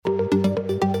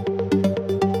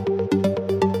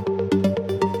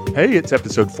Hey, it's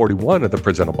episode 41 of the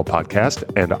Presentable Podcast,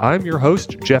 and I'm your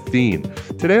host, Jeff Dean.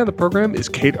 Today on the program is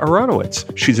Kate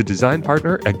Aronowitz. She's a design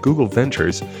partner at Google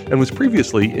Ventures and was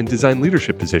previously in design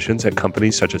leadership positions at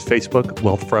companies such as Facebook,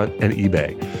 Wealthfront, and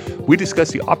eBay. We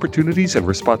discuss the opportunities and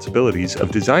responsibilities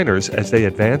of designers as they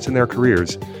advance in their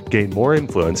careers, gain more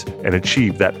influence, and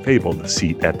achieve that fabled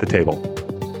seat at the table.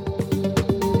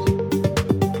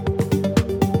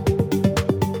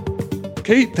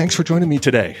 Kate, thanks for joining me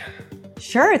today.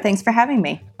 Sure. Thanks for having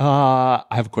me. I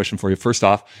have a question for you. First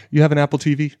off, you have an Apple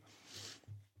TV?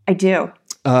 I do.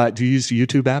 Do you use the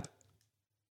YouTube app?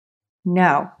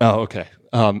 No. Oh, okay.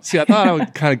 See, I thought I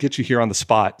would kind of get you here on the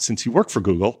spot since you work for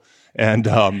Google. And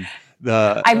I'm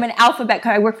an alphabet.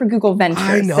 I work for Google Ventures.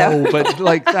 I know, but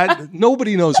like that,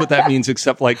 nobody knows what that means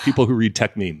except like people who read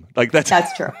Tech Meme. Like that's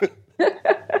true.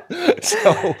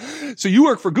 So you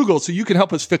work for Google, so you can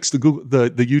help us fix the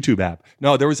YouTube app.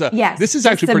 No, there was a. Yes. This is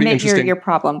actually pretty interesting. Submit your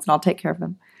problems, and I'll take care of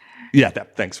them. Yeah.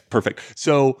 Thanks. Perfect.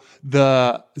 So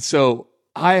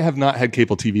I have not had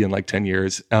cable TV in like 10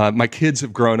 years. My kids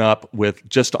have grown up with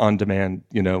just on demand,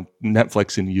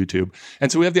 Netflix and YouTube.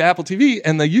 And so we have the Apple TV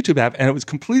and the YouTube app, and it was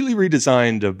completely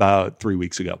redesigned about 3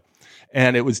 weeks ago.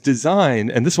 And it was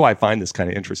designed, and this is why I find this kind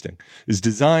of interesting, is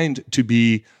designed to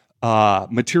be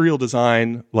material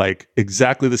design, like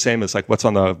exactly the same as like what's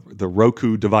on the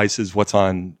Roku devices, what's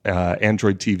on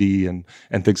Android TV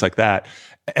and things like that.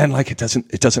 And like it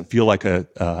doesn't feel like a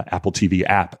Apple TV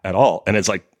app at all. And it's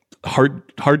like hard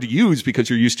to use because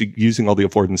you're used to using all the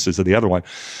affordances of the other one.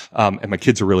 And my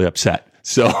kids are really upset.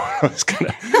 So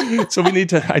I need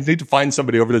to find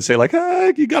somebody over to say like,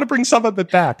 you got to bring some of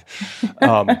it back.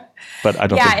 But I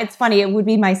don't. Yeah, it's funny. It would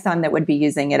be my son that would be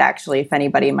using it actually. If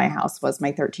anybody in my house was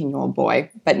my 13-year-old boy,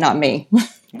 but not me.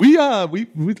 We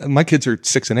my kids are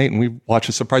 6 and 8, and we watch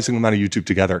a surprising amount of YouTube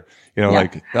together.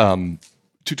 Like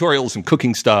tutorials and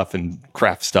cooking stuff and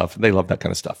craft stuff. They love that kind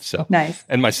of stuff. So nice.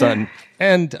 And my son,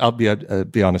 and I'll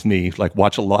be honest, me like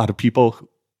watch a lot of people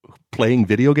playing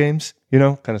video games.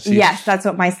 Kind of see. Yes, that's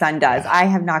what my son does. I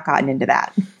have not gotten into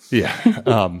that.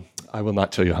 Yeah. I will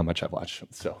not tell you how much I've watched,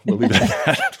 so we'll leave it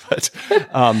at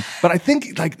that. But I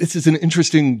think like this is an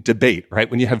interesting debate,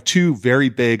 right? When you have two very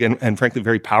big and frankly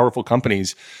very powerful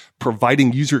companies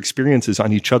providing user experiences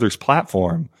on each other's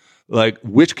platform, like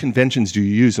which conventions do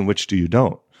you use and which do you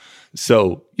don't?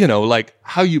 So, like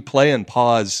how you play and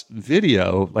pause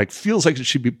video, like feels like it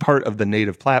should be part of the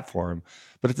native platform.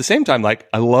 But at the same time, like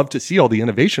I love to see all the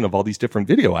innovation of all these different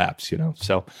video apps,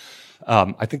 So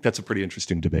I think that's a pretty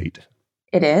interesting debate.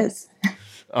 It is.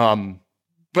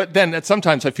 But then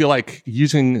sometimes I feel like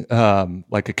using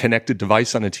like a connected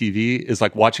device on a TV is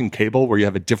like watching cable where you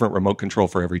have a different remote control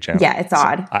for every channel. Yeah, it's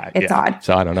odd. It's odd.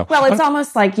 So I don't know. Well, it's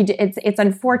almost like it's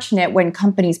unfortunate when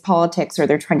companies' politics or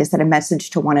they're trying to send a message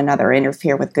to one another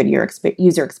interfere with good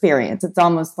user experience. It's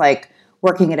almost like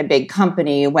working at a big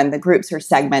company when the groups are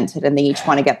segmented and they each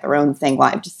want to get their own thing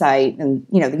live to site. And,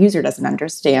 the user doesn't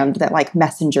understand that like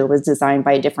Messenger was designed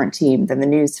by a different team than the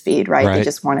news feed, right? They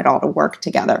just want it all to work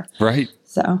together. Right.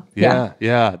 So, yeah.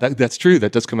 That's true.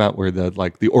 That does come out where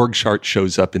the org chart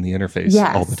shows up in the interface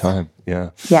all the time. Yeah.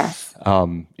 Yes.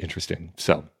 Interesting.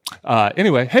 So,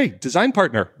 anyway, hey, design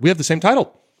partner, we have the same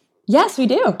title. Yes, we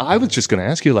do. I was just going to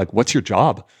ask you, like, what's your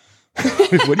job?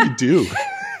 What do you do?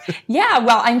 Yeah,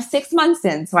 well, I'm 6 months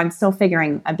in, so I'm still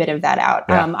figuring a bit of that out.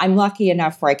 Yeah. I'm lucky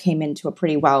enough where I came into a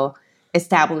pretty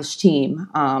well-established team.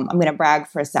 I'm going to brag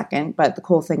for a second, but the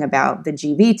cool thing about the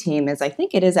GV team is I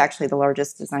think it is actually the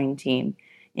largest design team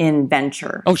in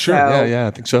venture. Oh, sure. So, yeah, I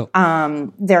think so.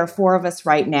 there are 4 of us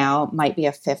right now, might be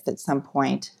a 5th at some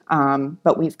point.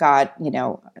 But we've got,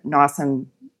 an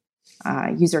awesome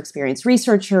user experience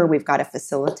researcher. We've got a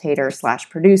facilitator /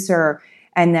 producer.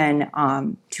 And then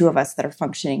 2 of us that are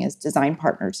functioning as design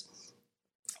partners.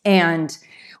 And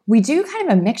we do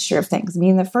kind of a mixture of things. I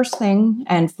mean, the first thing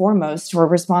and foremost, we're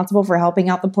responsible for helping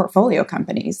out the portfolio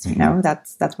companies. Mm-hmm.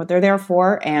 That's what they're there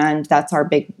for. And that's our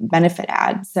big benefit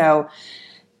add. So,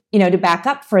 to back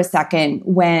up for a second,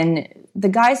 when the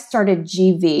guys started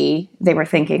GV, they were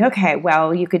thinking, okay,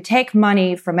 well, you could take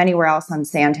money from anywhere else on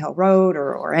Sand Hill Road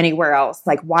or anywhere else.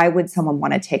 Like, why would someone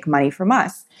want to take money from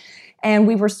us? And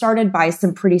we were started by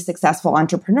some pretty successful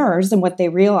entrepreneurs. And what they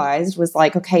realized was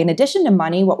like, okay, in addition to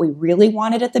money, what we really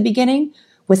wanted at the beginning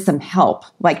was some help,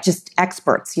 like just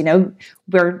experts.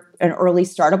 We're an early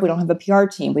startup. We don't have a PR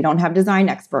team. We don't have design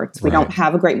experts. We don't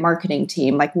have a great marketing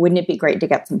team. Like, wouldn't it be great to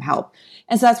get some help?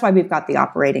 And so that's why we've got the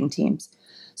operating teams.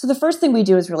 So the first thing we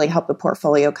do is really help the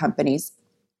portfolio companies.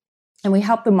 And we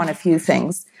help them on a few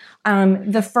things.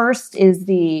 The first is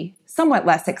the somewhat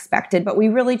less expected, but we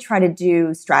really try to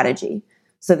do strategy.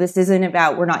 So this isn't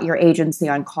about, we're not your agency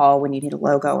on call when you need a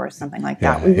logo or something like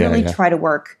that. We really try to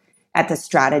work at the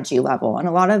strategy level. And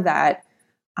a lot of that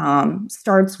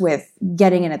starts with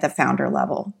getting in at the founder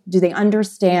level. Do they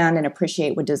understand and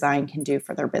appreciate what design can do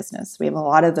for their business? We have a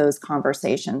lot of those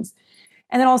conversations.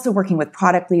 And then also working with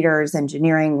product leaders,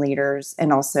 engineering leaders,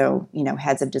 and also,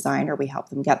 heads of design, or we help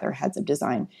them get their heads of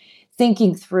design,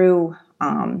 thinking through,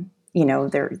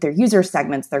 their user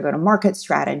segments, their go-to-market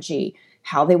strategy,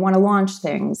 how they want to launch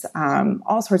things,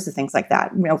 all sorts of things like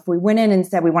that. If we went in and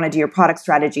said we want to do your product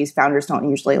strategies, founders don't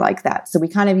usually like that. So we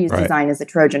kind of use design as a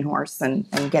Trojan horse and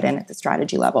get in at the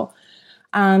strategy level.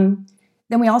 Then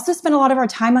we also spend a lot of our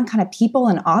time on kind of people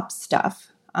and ops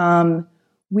stuff.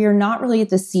 We're not really at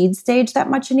the seed stage that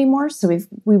much anymore. So we've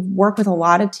worked with a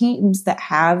lot of teams that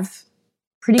have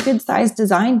pretty good sized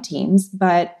design teams,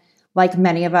 but like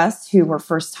many of us who were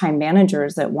first-time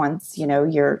managers at once,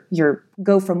 you're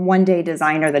go from one day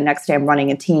designer, the next day I'm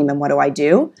running a team, and what do I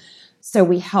do? So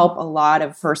we help a lot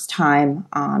of first-time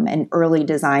and early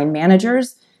design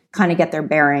managers kind of get their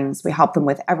bearings. We help them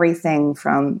with everything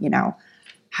from,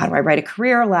 how do I write a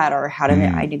career ladder? How do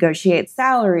I negotiate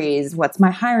salaries? What's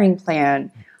my hiring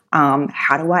plan?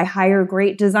 How do I hire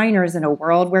great designers in a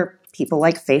world where people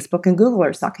like Facebook and Google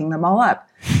are sucking them all up?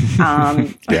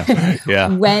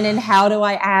 When and how do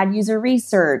I add user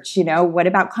research? What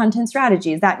about content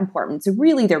strategy? Is that important? So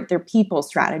really their people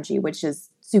strategy, which is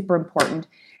super important.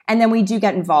 And then we do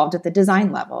get involved at the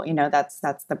design level. That's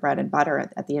the bread and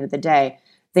butter at the end of the day.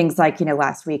 Things like,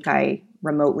 last week I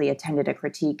remotely attended a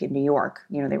critique in New York.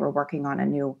 They were working on a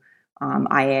new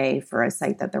IA for a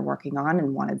site that they're working on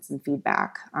and wanted some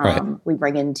feedback. We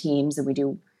bring in teams and we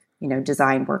do,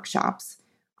 design workshops.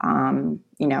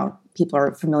 People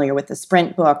are familiar with the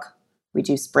Sprint book. We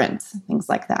do sprints, things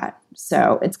like that.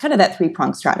 So it's kind of that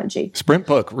three-pronged strategy. Sprint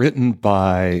book written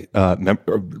by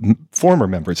former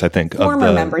members, I think.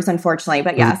 Former members, unfortunately,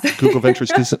 but yes. Google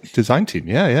Ventures design team.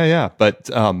 Yeah. But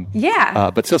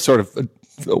still sort of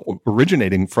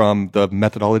originating from the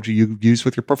methodology you use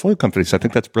with your portfolio companies. I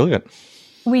think that's brilliant.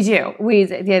 We do.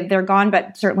 They're gone,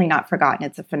 but certainly not forgotten.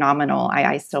 It's a phenomenal.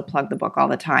 I still plug the book all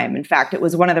the time. In fact, it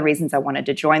was one of the reasons I wanted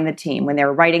to join the team. When they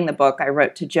were writing the book, I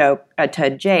wrote to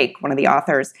Jake, one of the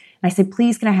authors, and I said,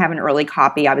 please, can I have an early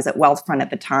copy? I was at Wealthfront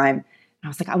at the time. And I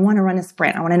was like, I want to run a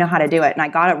sprint. I want to know how to do it. And I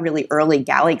got a really early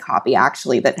galley copy,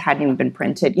 actually, that hadn't even been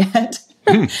printed yet.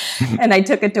 And I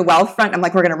took it to Wealthfront. I'm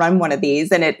like, we're going to run one of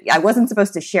these. And I wasn't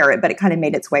supposed to share it, but it kind of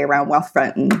made its way around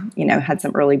Wealthfront and, had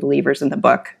some early believers in the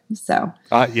book. So,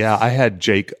 I had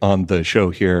Jake on the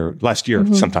show here last year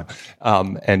sometime.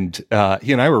 And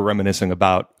he and I were reminiscing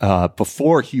about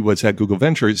before he was at Google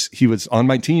Ventures, he was on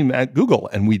my team at Google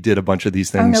and we did a bunch of these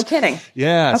things. Oh, no kidding.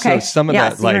 Yeah. Okay. So some of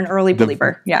that, so you're an early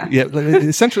believer. Yeah. Yeah.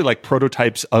 Essentially like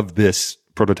prototypes of this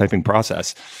prototyping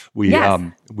process. We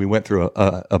went through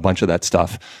a bunch of that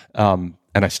stuff.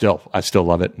 And I still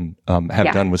love it and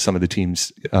have done with some of the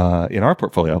teams in our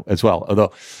portfolio as well.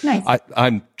 Although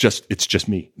it's just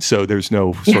me. So there's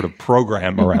no sort of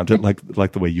program around it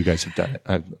like the way you guys have done it.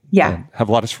 I have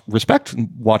a lot of respect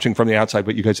watching from the outside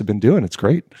what you guys have been doing. It's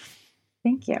great.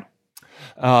 Thank you.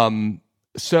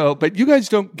 But you guys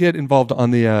don't get involved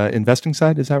on the investing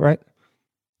side, is that right?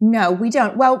 No, we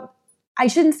don't. Well, I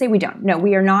shouldn't say we don't. No,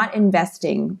 we are not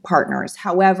investing partners.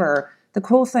 However, the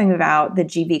cool thing about the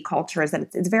GV culture is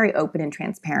that it's very open and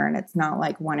transparent. It's not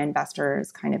like one investor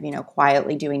is kind of,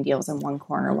 quietly doing deals in one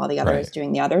corner while the other is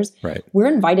doing the others. Right.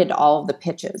 We're invited to all of the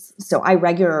pitches. So I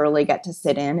regularly get to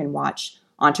sit in and watch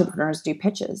entrepreneurs do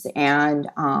pitches. And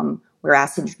we're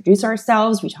asked to introduce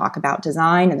ourselves. We talk about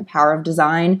design and the power of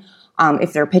design.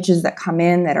 If there are pitches that come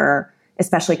in that are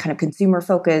especially kind of consumer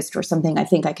focused or something I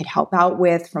think I could help out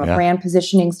with from a brand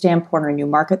positioning standpoint or a new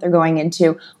market they're going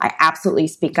into, I absolutely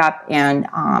speak up and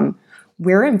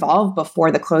we're involved before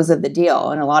the close of the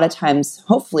deal. And a lot of times,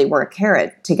 hopefully we're a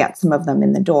carrot to get some of them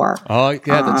in the door. Oh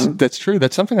yeah, that's true.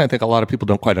 That's something I think a lot of people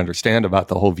don't quite understand about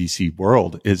the whole VC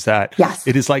world is that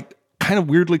it is like kind of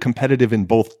weirdly competitive in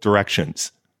both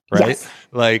directions, right? Yes.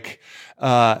 Like,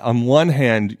 on one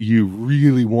hand, you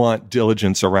really want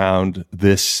diligence around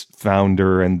this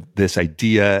founder and this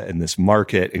idea and this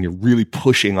market, and you're really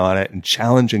pushing on it and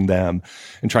challenging them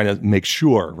and trying to make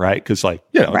sure, right? Because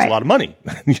it's a lot of money.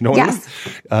 You don't want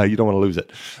to lose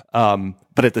it.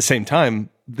 But at the same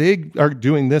time, they are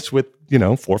doing this with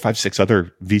 4, 5, 6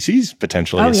 other VCs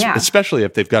potentially, especially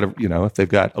if they've got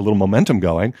a little momentum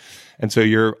going. And so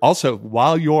you're also,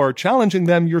 while you're challenging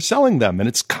them, you're selling them. And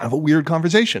it's kind of a weird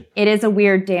conversation. It is a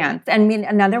weird dance. I mean,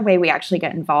 another way we actually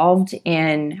get involved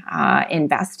in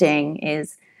investing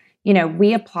is,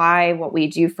 we apply what we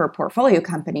do for portfolio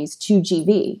companies to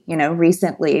GV.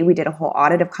 Recently we did a whole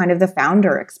audit of kind of the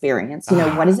founder experience.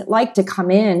 What is it like to come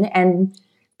in and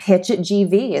pitch at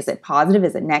GV? Is it positive?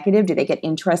 Is it negative? Do they get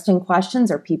interesting questions?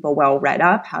 Are people well read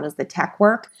up? How does the tech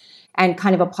work? And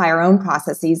kind of apply our own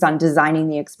processes on designing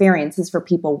the experiences for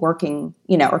people working,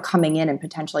 or coming in and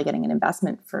potentially getting an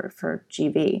investment for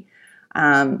GV.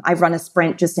 I've run a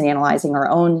sprint just in analyzing our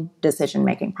own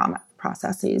decision-making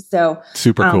processes. So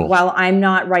super cool. While I'm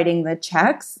not writing the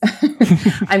checks,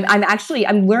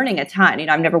 I'm learning a ton.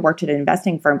 I've never worked at an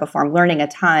investing firm before. I'm learning a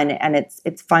ton, and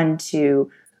it's fun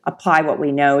to apply what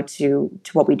we know to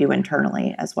what we do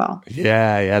internally as well.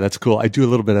 Yeah, that's cool. I do a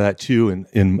little bit of that too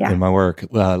in my work.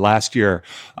 Last year,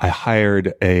 I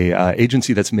hired a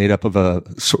agency that's made up of a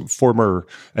former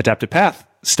Adaptive Path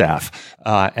staff,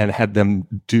 and had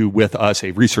them do with us a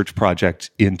research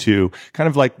project into kind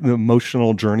of like the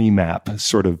emotional journey map,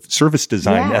 sort of service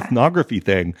design, ethnography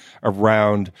thing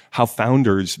around how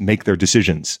founders make their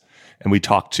decisions. And we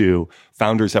talked to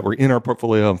founders that were in our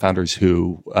portfolio and founders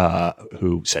who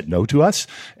said no to us,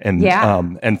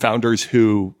 and founders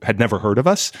who had never heard of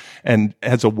us, and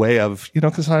as a way of,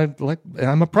 because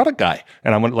I'm a product guy,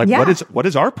 and I want what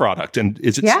is our product, and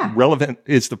is it relevant?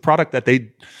 Is the product that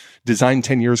they designed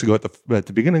 10 years ago at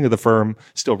the beginning of the firm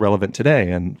still relevant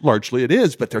today? And largely it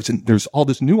is, but there's all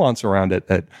this nuance around it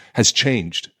that has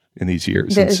changed in these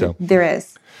years. There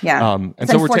is. Yeah. And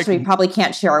so unfortunately, we probably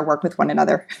can't share our work with one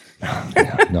another.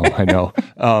 No, I know.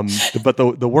 But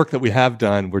the work that we have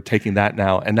done, we're taking that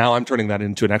now, and now I'm turning that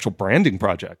into an actual branding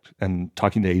project and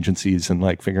talking to agencies and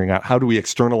figuring out how do we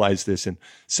externalize this and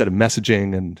set of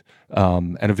messaging and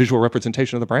a visual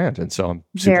representation of the brand. And so I'm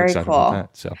super excited about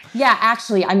that. So yeah,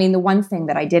 actually, the one thing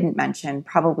that I didn't mention,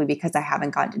 probably because I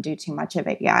haven't gotten to do too much of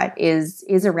it yet, is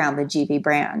around the GV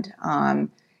brand.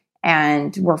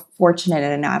 And we're fortunate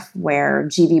enough where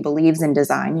GV believes in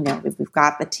design. We've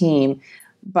got the team,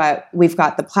 but we've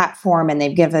got the platform, and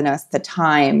they've given us the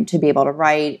time to be able to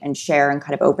write and share and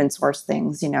kind of open source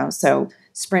things. So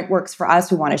Sprint works for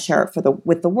us. We want to share it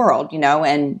with the world.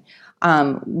 And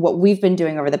what we've been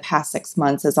doing over the past 6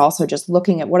 months is also just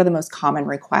looking at what are the most common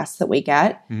requests that we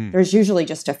get. There's usually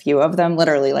just a few of them.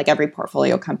 Literally, like every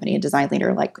portfolio company, a design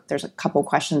leader, there's a couple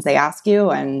questions they ask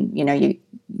you, and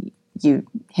you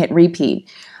hit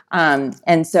repeat.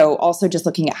 And so also just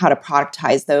looking at how to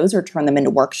productize those or turn them into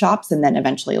workshops and then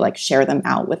eventually share them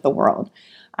out with the world.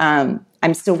 I'm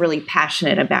still really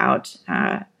passionate about,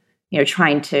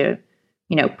 trying to,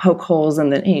 poke holes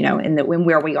in in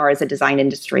where we are as a design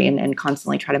industry and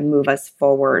constantly try to move us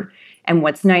forward. And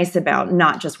what's nice about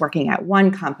not just working at one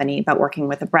company, but working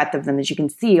with a breadth of them is you can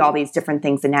see all these different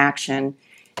things in action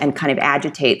and kind of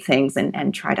agitate things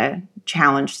and try to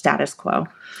challenge status quo.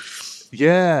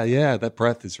 Yeah, that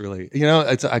breadth is really,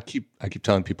 I keep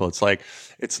telling people it's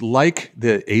like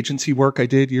the agency work I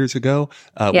did years ago,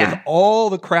 with all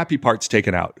the crappy parts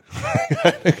taken out.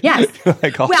 Yes.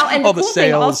 all the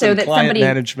sales and client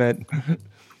management.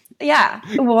 Yeah.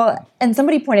 Well, and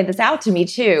somebody pointed this out to me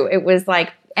too. It was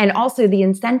and also the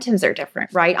incentives are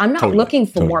different, right? I'm not looking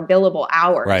for more billable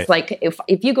hours. Right.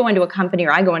 If you go into a company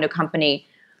or I go into a company,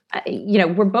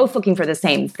 we're both looking for the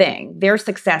same thing. Their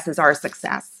success is our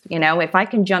success. If I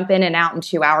can jump in and out in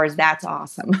 2 hours, that's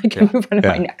awesome. I can move on to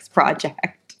my next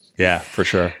project. Yeah, for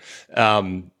sure. But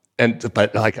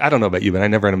I don't know about you, but I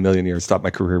never in a million years thought my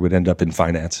career would end up in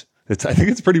finance. I think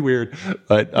it's pretty weird,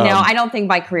 but no, I don't think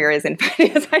my career is in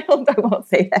finance. I won't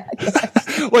say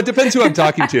that. Well, it depends who I'm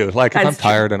talking to. If I'm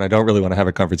tired and I don't really want to have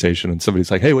a conversation, and somebody's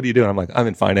like, "Hey, what are you doing?" I'm like, "I'm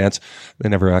in finance." They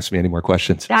never ask me any more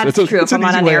questions. That's true. If I'm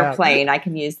on an airplane, I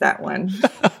can use that one.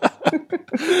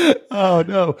 Oh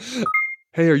no.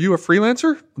 Hey, are you a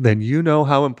freelancer? Then you know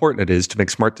how important it is to make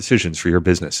smart decisions for your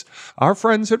business. Our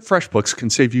friends at FreshBooks can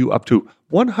save you up to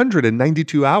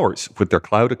 192 hours with their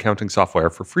cloud accounting software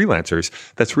for freelancers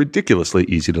that's ridiculously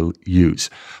easy to use.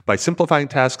 By simplifying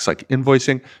tasks like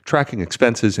invoicing, tracking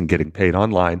expenses, and getting paid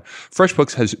online,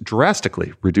 FreshBooks has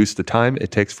drastically reduced the time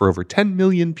it takes for over 10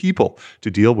 million people to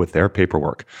deal with their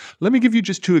paperwork. Let me give you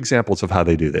just 2 examples of how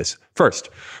they do this. First,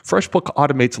 FreshBooks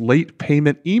automates late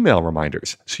payment email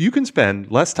reminders, so you can spend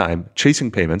less time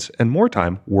chasing payments and more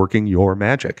time working your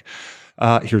magic.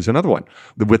 Here's another one.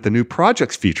 With the new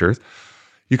projects feature,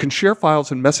 you can share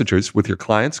files and messages with your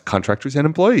clients, contractors, and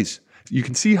employees. You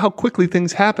can see how quickly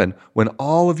things happen when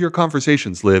all of your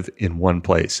conversations live in one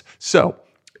place. So,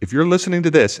 if you're listening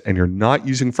to this and you're not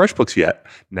using FreshBooks yet,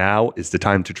 now is the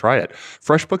time to try it.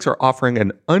 FreshBooks are offering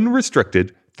an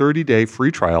unrestricted 30-day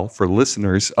free trial for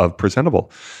listeners of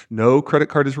Presentable. No credit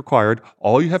card is required.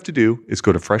 All you have to do is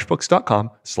go to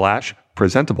freshbooks.com/presentable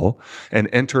presentable and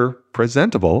enter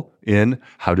presentable in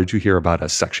How Did You Hear About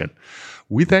Us section.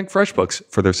 We thank FreshBooks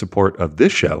for their support of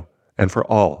this show and for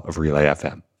all of Relay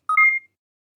FM.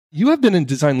 You have been in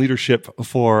design leadership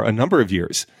for a number of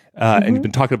years, and you've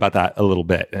been talking about that a little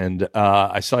bit. And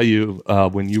I saw you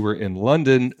when you were in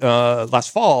London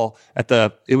last fall at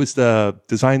the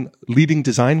Leading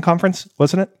Design Conference,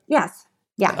 wasn't it? Yes.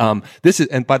 Yeah. This is,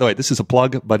 and by the way, this is a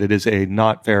plug, but it is a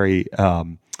not very,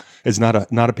 it's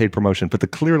not a paid promotion. But the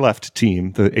Clearleft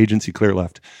team, the agency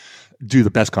Clearleft, do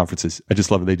the best conferences. I just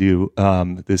love it. They do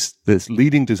this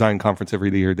leading design conference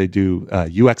every year. They do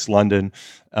UX London,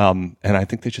 and I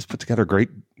think they just put together a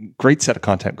great set of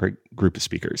content, great group of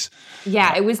speakers.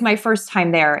 Yeah, it was my first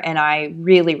time there, and I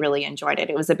really, really enjoyed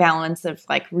it. It was a balance of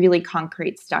like really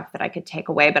concrete stuff that I could take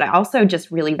away, but I also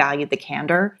just really valued the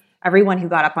candor. Everyone who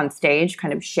got up on stage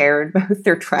kind of shared both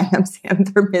their triumphs and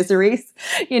their miseries,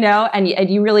 and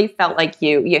you really felt like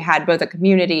you had both a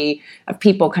community of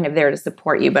people kind of there to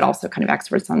support you, but also kind of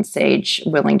experts on stage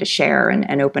willing to share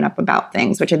and open up about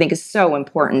things, which I think is so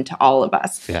important to all of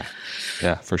us.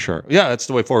 Yeah, for sure. Yeah, that's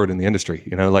the way forward in the industry.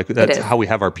 Like that's how we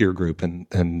have our peer group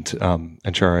and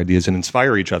share our ideas and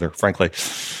inspire each other, frankly.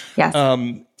 Yes.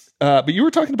 But you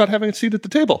were talking about having a seat at the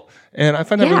table, and I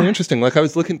find that really interesting. Like I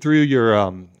was looking through your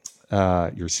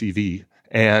CV,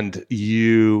 and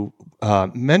you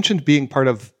mentioned being part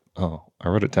of, I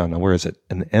wrote it down now, where is it?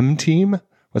 An M team?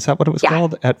 Was that what it was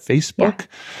called at Facebook?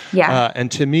 Yeah.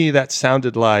 And to me, that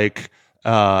sounded like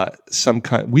some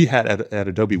kind, we had at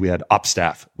Adobe, we had ops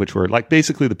staff, which were like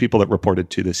basically the people that reported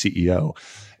to the CEO.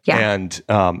 Yeah.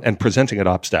 And presenting at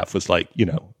ops staff was like,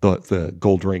 the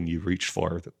gold ring you reached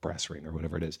for, the brass ring or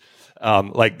whatever it is,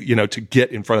 to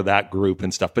get in front of that group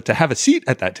and stuff. But to have a seat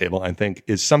at that table, I think,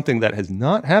 is something that has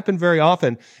not happened very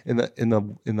often in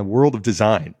the world of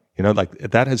design. Like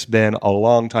that has been a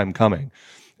long time coming.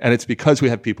 And it's because we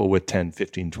have people with 10,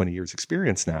 15, 20 years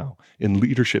experience now in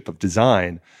leadership of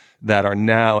design that are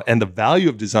now, and the value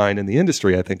of design in the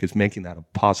industry, I think, is making that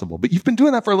possible. But you've been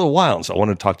doing that for a little while, so I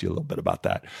want to talk to you a little bit about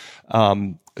that.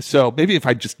 So maybe if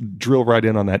I just drill right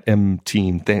in on that M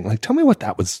team thing, like tell me what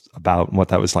that was about and what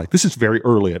that was like. This is very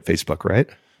early at Facebook, right?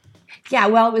 Yeah,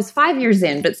 well, it was 5 years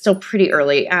in, but still pretty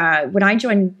early. When I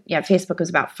joined, Facebook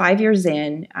was about 5 years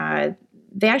in.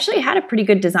 They actually had a pretty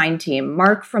good design team.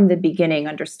 Mark, from the beginning,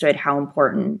 understood how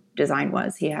important design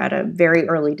was. He had a very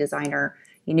early designer.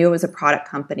 He knew it was a product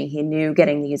company. He knew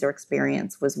getting the user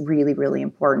experience was really, really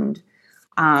important.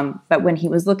 But when he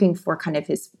was looking for kind of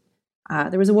his,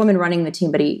 there was a woman running the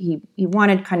team, but he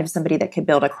wanted kind of somebody that could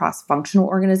build a cross-functional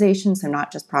organization. So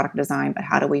not just product design, but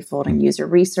how do we fold in user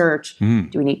research? Do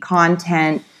we need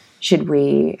content? Should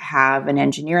we have an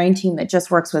engineering team that just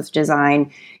works with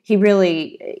design? He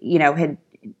really, had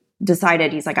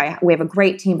decided, he's like, we have a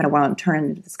great team, but I want to turn it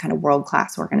into this kind of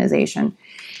world-class organization.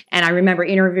 And I remember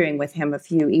interviewing with him a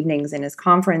few evenings in his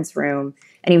conference room,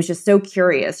 and he was just so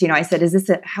curious. I said, is this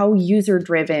how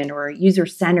user-driven or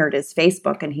user-centered is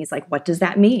Facebook? And he's like, what does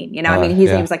that mean? He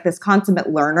was like this consummate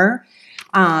learner.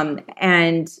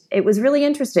 And it was really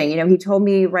interesting. He told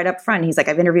me right up front, he's like,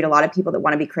 I've interviewed a lot of people that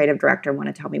want to be creative director,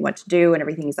 want to tell me what to do and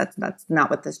everything. That's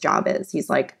not what this job is. He's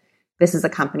like, this is a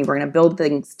company, we're going to build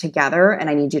things together, and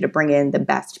I need you to bring in the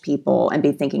best people and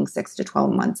be thinking 6 to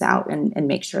 12 months out and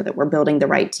make sure that we're building the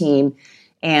right team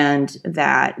and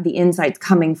that the insights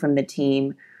coming from the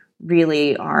team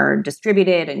really are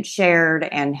distributed and shared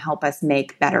and help us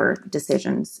make better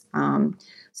decisions.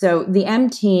 So the M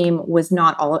team was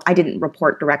not all, I didn't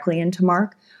report directly into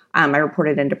Mark. I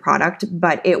reported into product,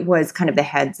 but it was kind of the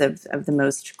heads of the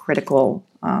most critical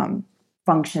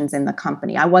functions in the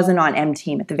company. I wasn't on M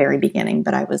team at the very beginning,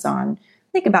 but I was on, I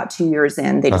think about 2 years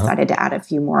in, they decided to add a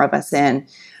few more of us in.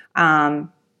 And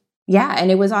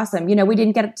it was awesome. We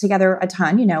didn't get together a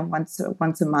ton, once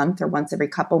a month or once every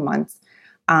couple months.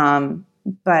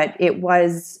 But it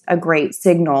was a great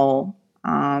signal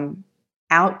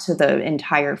out to the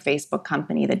entire Facebook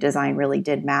company that design really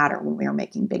did matter when we were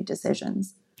making big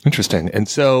decisions. Interesting. And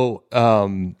so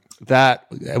that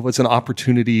was an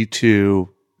opportunity to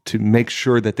make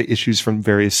sure that the issues from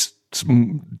various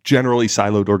generally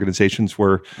siloed organizations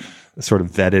were sort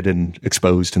of vetted and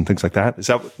exposed and things like that. Is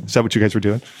that what you guys were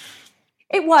doing?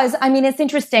 It was. I mean, it's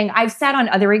interesting. I've sat on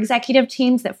other executive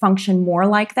teams that function more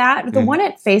like that. The one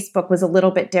at Facebook was a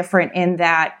little bit different in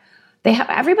that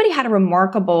everybody had a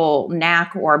remarkable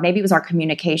knack, or maybe it was our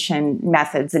communication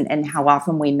methods and how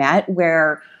often we met,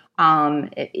 where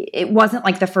it wasn't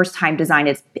like the first time design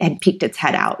had peeked its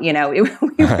head out.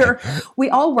 We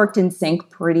all worked in sync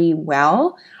pretty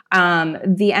well.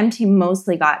 The M team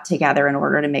mostly got together in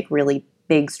order to make really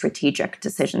big strategic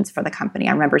decisions for the company.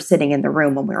 I remember sitting in the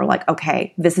room when we were like,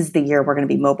 okay, this is the year we're going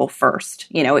to be mobile first.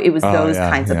 It was those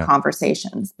kinds of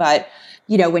conversations. But,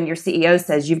 when your CEO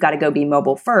says you've got to go be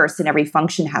mobile first and every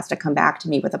function has to come back to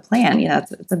me with a plan,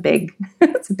 it's a big,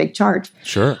 it's a big charge.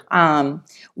 Sure.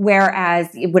 Whereas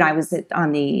when I was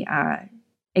on the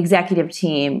executive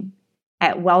team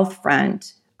at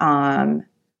Wealthfront,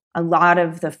 a lot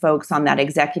of the folks on that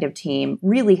executive team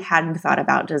really hadn't thought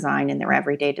about design in their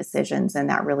everyday decisions. And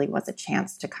that really was a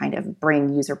chance to kind of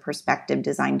bring user perspective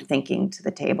design thinking to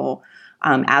the table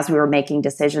as we were making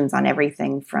decisions on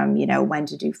everything from, when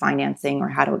to do financing or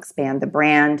how to expand the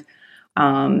brand,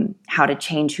 how to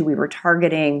change who we were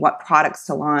targeting, what products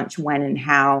to launch, when and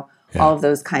how. Yeah. All of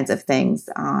those kinds of things.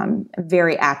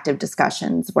 Very active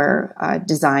discussions where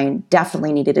design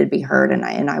definitely needed to be heard, and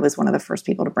I was one of the first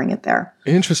people to bring it there.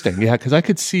 Interesting, yeah, because I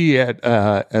could see at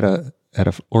an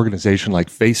organization like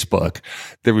Facebook,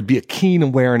 there would be a keen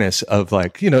awareness of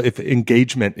if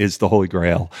engagement is the holy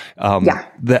grail, and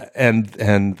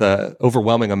the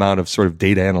overwhelming amount of sort of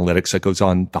data analytics that goes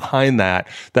on behind that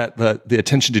the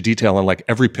attention to detail on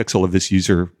every pixel of this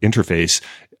user interface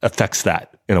affects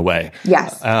that in a way.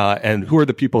 Yes. And who are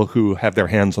the people who have their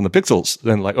hands on the pixels?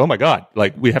 Then oh my God,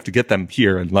 we have to get them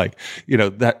here. And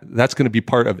that's going to be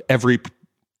part of every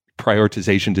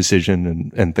prioritization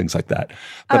decision and things like that.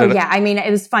 But I mean, it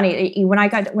was funny when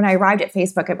I arrived at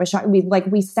Facebook, it was shocking.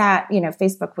 We sat,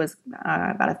 Facebook was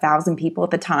about 1,000 people at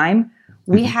the time.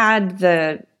 We had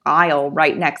the aisle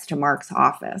right next to Mark's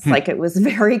office. It was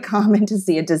very common to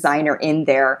see a designer in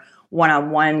there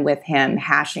one-on-one with him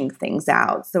hashing things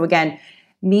out. So again,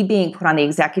 me being put on the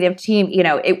executive team,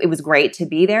 it was great to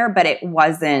be there, but it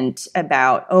wasn't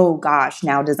about, oh gosh,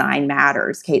 now design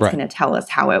matters. Kate's going to tell us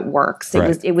how it works.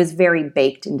 It was very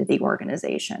baked into the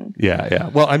organization. Yeah.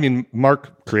 Well, I mean,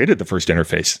 Mark created the first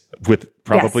interface with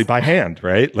probably by hand,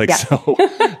 right? So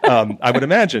I would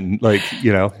imagine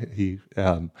he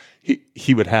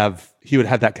would have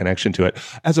that connection to it,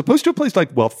 as opposed to a place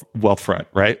like Wealthfront,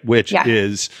 right? Which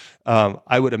is,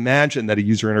 I would imagine that a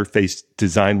user interface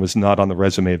design was not on the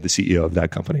resume of the CEO of that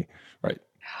company, right?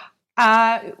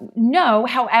 No.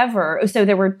 However, so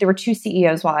there were two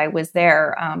CEOs while I was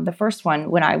there. The first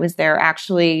one, when I was there,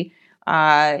 actually,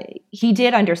 he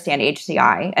did understand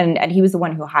HCI, and he was the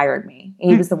one who hired me.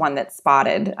 He was the one that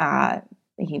spotted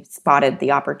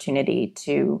the opportunity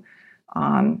to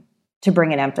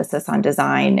bring an emphasis on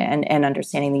design and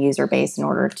understanding the user base in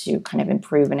order to kind of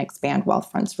improve and expand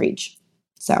Wealthfront's reach.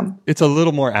 So it's a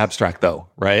little more abstract though,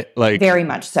 right? Very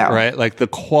much so. Right? The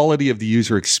quality of the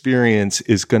user experience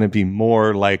is going to be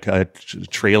more like a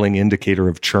trailing indicator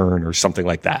of churn or something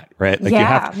like that, right? You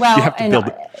have to build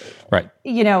it. Right.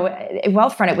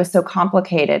 Wealthfront, it was so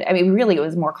complicated. I mean, really, it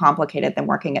was more complicated than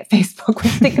working at Facebook.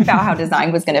 Think about how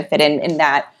design was going to fit in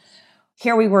that.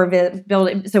 Here we were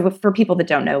building. So for people that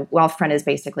don't know, Wealthfront is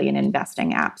basically an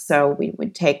investing app. So we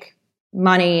would take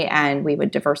money and we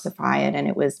would diversify it, and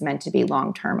it was meant to be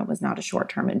long-term. It was not a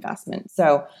short-term investment.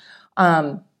 So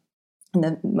in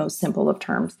the most simple of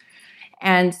terms.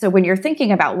 And so when you're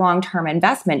thinking about long-term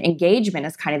investment, engagement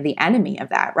is kind of the enemy of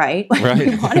that, right?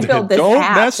 We want to build this Don't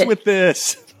app. Mess with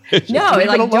this. No,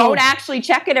 don't actually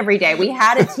check it every day. We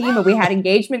had a team and we had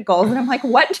engagement goals, and I'm like,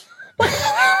 what's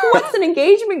an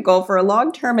engagement goal for a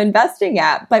long-term investing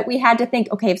app? But we had to think,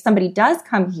 okay, if somebody does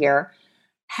come here,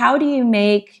 how do you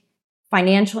make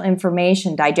financial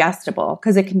information digestible?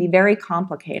 Because it can be very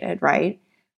complicated, right?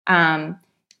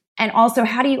 And also,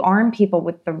 how do you arm people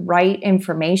with the right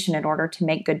information in order to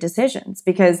make good decisions?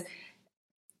 Because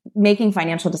making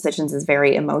financial decisions is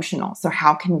very emotional. So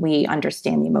how can we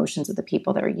understand the emotions of the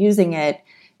people that are using it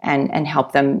and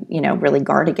help them, really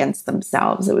guard against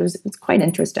themselves? It's quite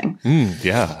interesting.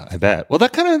 Yeah, I bet. Well,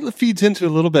 that kind of feeds into a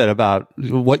little bit about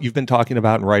what you've been talking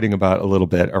about and writing about a little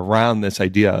bit around this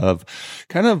idea of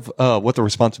kind of what the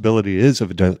responsibility is of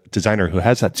a designer who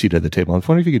has that seat at the table. I was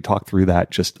wondering if you could talk through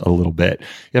that just a little bit.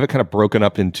 You have it kind of broken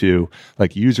up into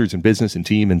users and business and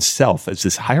team and self as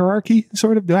this hierarchy,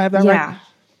 sort of. Do I have that right?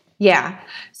 Yeah.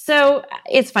 So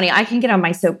it's funny. I can get on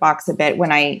my soapbox a bit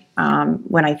when I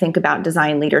think about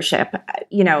design leadership.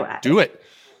 Do it.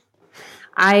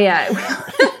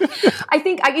 I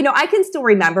think I can still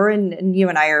remember, and you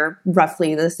and I are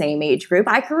roughly the same age group.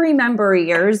 I can remember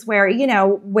years where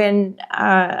when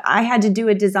I had to do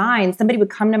a design, somebody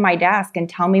would come to my desk and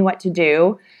tell me what to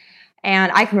do.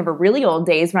 And I can remember really old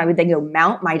days when I would then go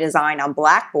mount my design on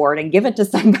Blackboard and give it to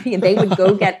somebody, and they would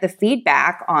go get the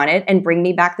feedback on it and bring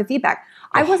me back the feedback.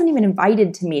 I wasn't even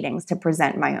invited to meetings to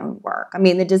present my own work. I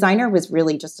mean, the designer was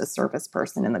really just a service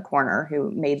person in the corner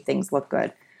who made things look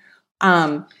good.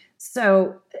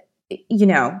 So,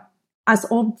 us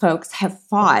old folks have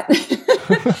fought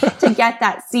to get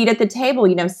that seat at the table,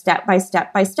 step by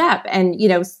step by step. And,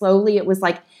 slowly it was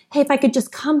like, hey, if I could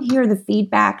just come hear the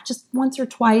feedback just once or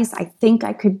twice, I think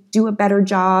I could do a better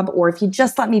job. Or if you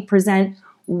just let me present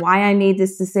why I made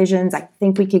these decisions, I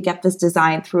think we could get this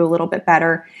design through a little bit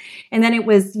better. And then it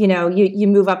was, you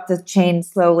move up the chain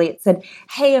slowly. It said,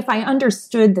 hey, if I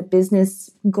understood the business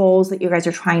goals that you guys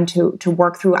are trying to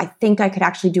work through, I think I could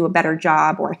actually do a better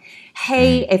job. Or,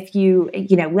 hey, if you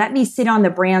let me sit on the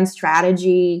brand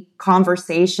strategy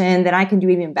conversation, then I can do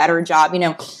an even better job,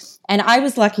 And I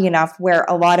was lucky enough where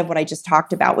a lot of what I just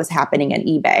talked about was happening at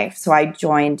eBay. So I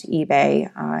joined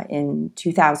eBay in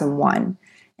 2001.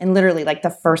 And literally, like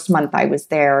the first month I was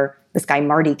there, this guy,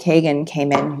 Marty Kagan,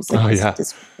 came in. Who's like,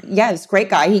 this great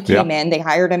guy. He came in, they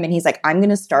hired him, and he's like, I'm going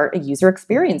to start a user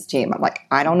experience team. I'm like,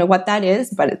 I don't know what that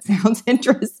is, but it sounds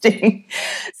interesting.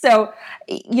 So,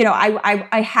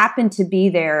 I happened to be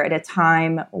there at a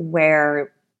time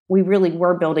where we really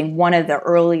were building one of the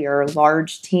earlier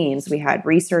large teams. We had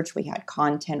research, we had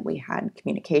content, we had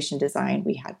communication design,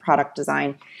 we had product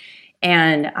design.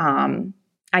 And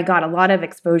I got a lot of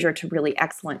exposure to really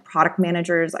excellent product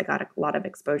managers. I got a lot of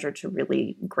exposure to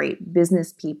really great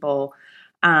business people.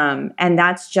 And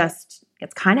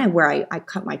it's kind of where I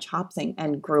cut my chops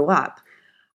and grew up.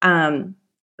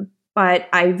 But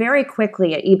I very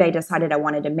quickly at eBay decided I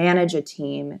wanted to manage a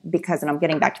team because, and I'm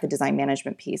getting back to the design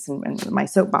management piece and my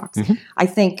soapbox, I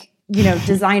think,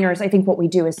 designers, I think what we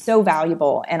do is so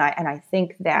valuable. And I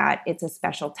think that it's a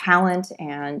special talent.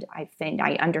 And I think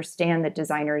I understand that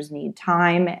designers need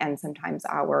time. And sometimes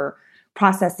our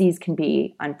processes can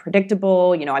be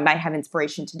unpredictable. I might have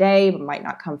inspiration today, but might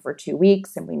not come for 2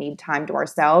 weeks. And we need time to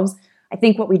ourselves. I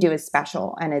think what we do is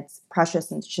special and it's precious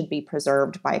and should be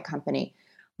preserved by a company.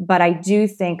 But I do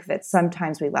think that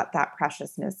sometimes we let that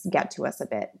preciousness get to us a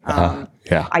bit.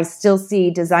 I still see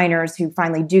designers who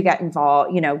finally do get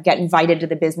involved, get invited to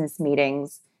the business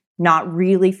meetings, not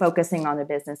really focusing on the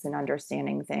business and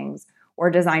understanding things, or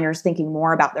designers thinking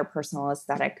more about their personal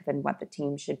aesthetic than what the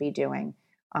team should be doing,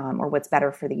 or what's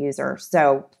better for the user.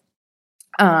 So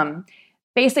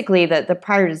basically the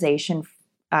prioritization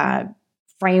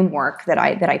framework that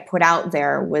I put out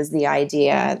there was the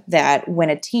idea that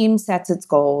when a team sets its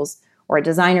goals or a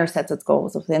designer sets its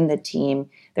goals within the team,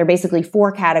 there are basically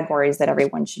 4 categories that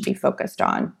everyone should be focused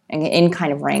on in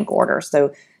kind of rank order.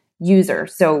 So user.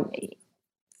 So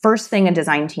first thing a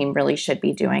design team really should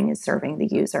be doing is serving the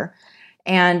user.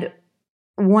 And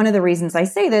one of the reasons I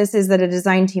say this is that a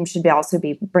design team should also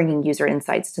be bringing user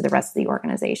insights to the rest of the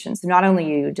organization. So not only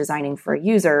are you designing for a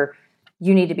user,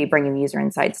 you need to be bringing user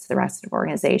insights to the rest of the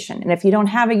organization. And if you don't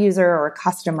have a user or a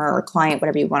customer or client,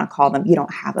 whatever you want to call them, you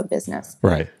don't have a business.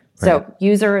 Right. So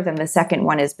user, then the second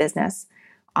one is business.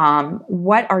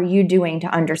 What are you doing to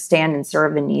understand and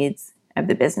serve the needs of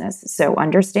the business? So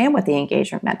understand what the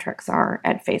engagement metrics are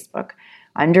at Facebook.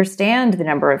 Understand the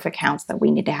number of accounts that we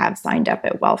need to have signed up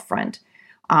at Wealthfront.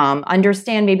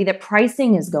 Understand maybe that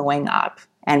pricing is going up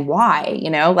and why.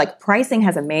 Pricing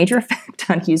has a major effect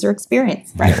on user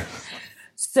experience, right?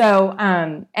 So,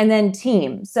 and then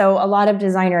team. So a lot of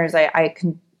designers, I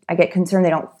get concerned they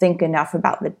don't think enough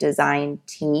about the design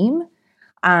team.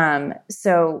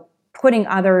 So putting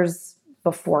others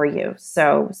before you.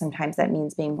 So sometimes that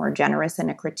means being more generous in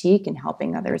a critique and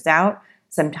helping others out.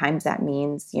 Sometimes that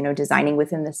means, designing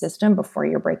within the system before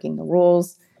you're breaking the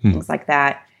rules, things like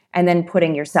that. And then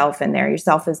putting yourself in there.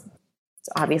 Yourself is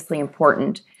obviously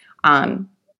important.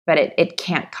 But it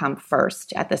can't come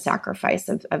first at the sacrifice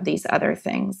of these other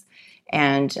things.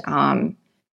 And,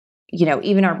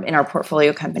 even in our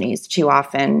portfolio companies, too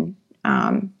often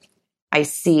I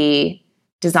see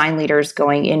design leaders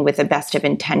going in with the best of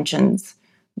intentions,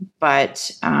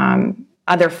 but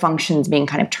other functions being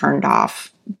kind of turned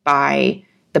off by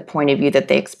the point of view that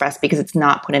they express because it's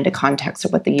not put into context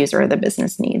of what the user or the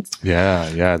business needs.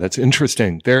 Yeah, that's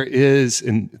interesting. There's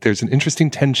an interesting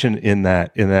tension in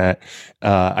that.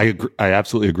 I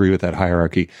absolutely agree with that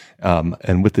hierarchy,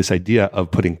 and with this idea of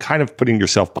putting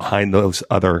yourself behind those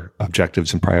other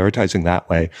objectives and prioritizing that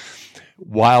way.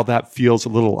 While that feels a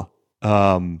little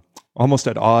almost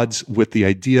at odds with the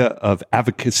idea of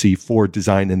advocacy for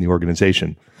design in the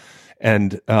organization.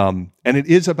 And it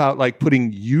is about like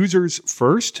putting users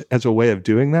first as a way of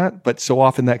doing that. But so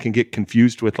often that can get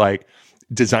confused with like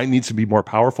design needs to be more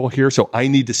powerful here. So I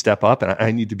need to step up and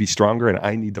I need to be stronger and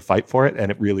I need to fight for it.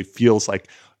 And it really feels like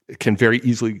it can very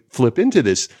easily flip into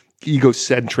this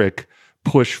egocentric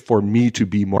push for me to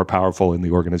be more powerful in the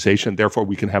organization. Therefore,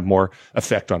 we can have more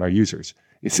effect on our users.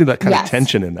 You see that kind of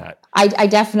tension in that. I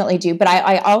definitely do. But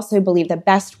I also believe the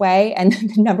best way and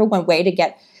the number one way to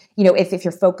get if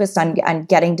you're focused on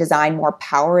getting design more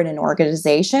power in an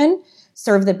organization,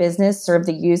 serve the business, serve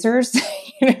the users,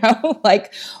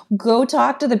 like go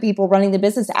talk to the people running the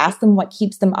business, ask them what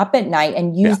keeps them up at night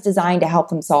and use design to help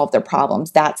them solve their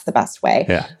problems. That's the best way.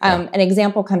 An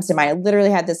example comes to mind. I literally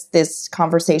had this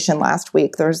conversation last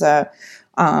week. There's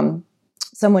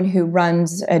someone who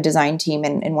runs a design team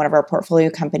in one of our portfolio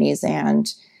companies.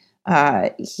 And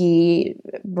he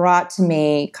brought to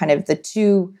me kind of the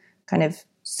two kind of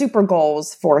super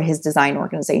goals for his design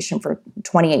organization for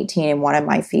 2018 and wanted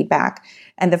my feedback.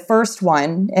 And the first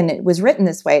one, and it was written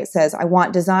this way, it says, I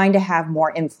want design to have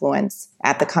more influence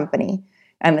at the company.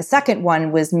 And the second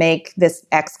one was make this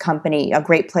X company a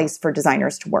great place for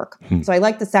designers to work. So I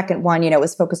like the second one, it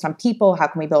was focused on people, how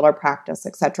can we build our practice,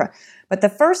 et cetera. But the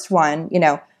first one,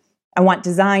 I want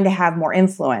design to have more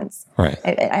influence. Right.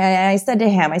 I said to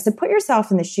him, put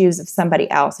yourself in the shoes of somebody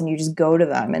else and you just go to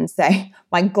them and say,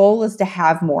 my goal is to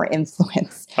have more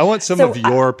influence. I want some of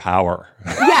your power.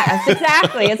 Yes,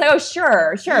 exactly. It's like, oh,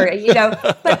 sure.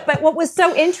 But what was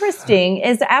so interesting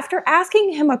is after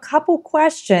asking him a couple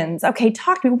questions, okay,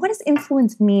 talk to me. What does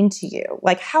influence mean to you?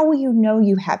 Like, how will you know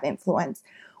you have influence?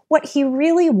 What he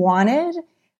really wanted,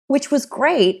 which was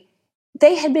great,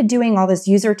 they had been doing all this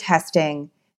user testing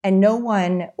and no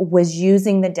one was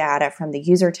using the data from the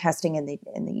user testing and the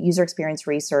user experience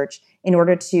research in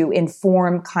order to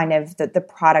inform kind of the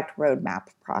product roadmap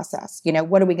process.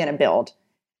 What are we going to build?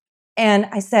 And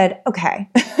I said, okay,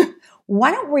 why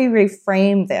don't we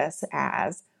reframe this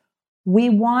as we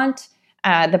want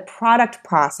the product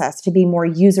process to be more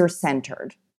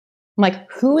user-centered. I'm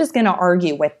like, who is going to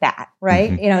argue with that,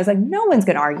 right? Mm-hmm. It's like, no one's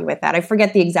going to argue with that. I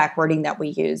forget the exact wording that we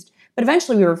used. But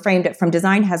eventually we reframed it from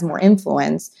design has more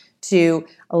influence to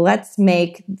let's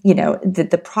make,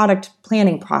 the product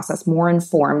planning process more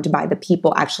informed by the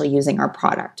people actually using our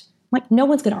product. I'm like, no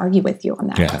one's going to argue with you on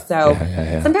that.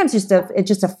 Sometimes just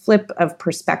a flip of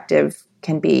perspective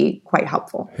can be quite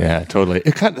helpful. Yeah, totally.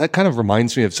 That kind of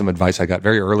reminds me of some advice I got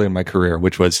very early in my career,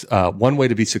 which was one way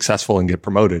to be successful and get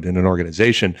promoted in an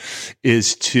organization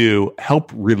is to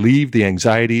help relieve the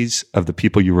anxieties of the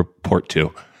people you report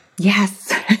to.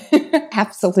 Yes,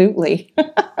 absolutely.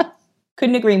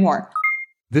 Couldn't agree more.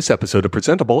 This episode of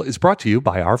Presentable is brought to you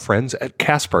by our friends at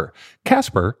Casper.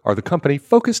 Casper are the company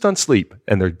focused on sleep,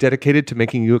 and they're dedicated to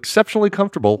making you exceptionally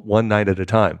comfortable one night at a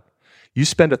time. You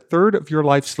spend a third of your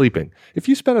life sleeping. If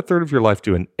you spend a third of your life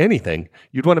doing anything,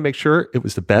 you'd want to make sure it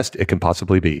was the best it can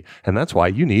possibly be. And that's why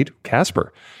you need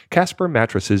Casper. Casper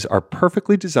mattresses are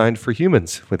perfectly designed for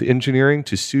humans with engineering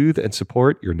to soothe and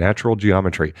support your natural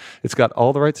geometry. It's got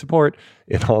all the right support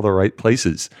in all the right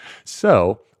places.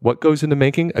 So, what goes into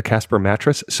making a Casper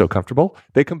mattress so comfortable?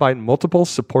 They combine multiple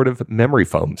supportive memory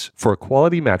foams for a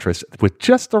quality mattress with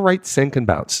just the right sink and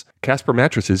bounce. Casper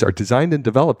mattresses are designed and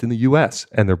developed in the U.S.,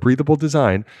 and their breathable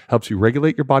design helps you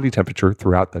regulate your body temperature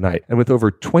throughout the night. And with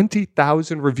over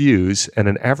 20,000 reviews and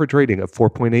an average rating of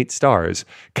 4.8 stars,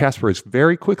 Casper is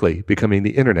very quickly becoming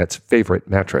the internet's favorite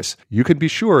mattress. You can be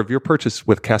sure of your purchase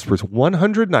with Casper's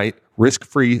 100-night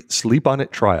risk-free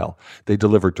sleep-on-it trial. They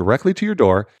deliver directly to your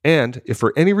door, and if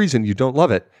for any reason you don't love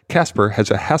it, Casper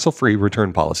has a hassle-free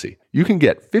return policy. You can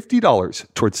get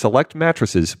 $50 towards select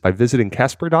mattresses by visiting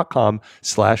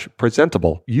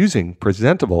casper.com/presentable using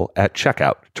presentable at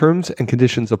checkout. Terms and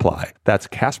conditions apply. That's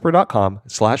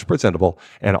casper.com/presentable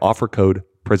and offer code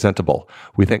presentable.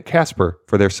 We thank Casper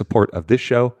for their support of this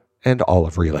show and all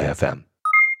of Relay FM.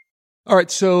 All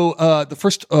right, so the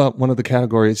first one of the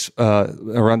categories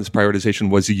around this prioritization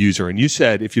was the user. And you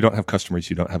said if you don't have customers,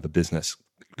 you don't have a business.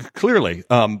 Clearly,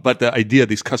 but the idea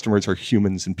these customers are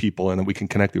humans and people and that we can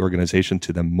connect the organization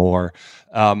to them more.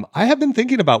 I have been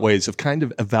thinking about ways of kind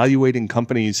of evaluating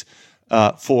companies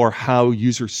for how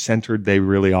user-centered they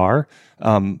really are.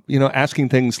 Asking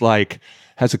things like,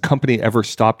 has a company ever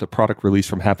stopped a product release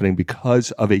from happening because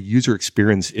of a user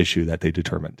experience issue that they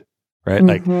determined? Right?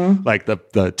 Mm-hmm. Like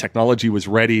the technology was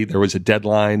ready. There was a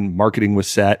deadline. Marketing was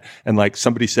set. And like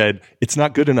somebody said, it's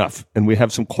not good enough. And we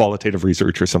have some qualitative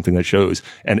research or something that shows,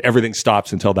 and everything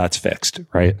stops until that's fixed.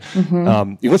 Right?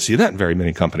 Mm-hmm. You don't see that in very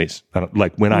many companies.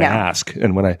 Like when I ask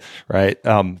and when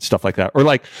stuff like that. Or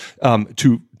like,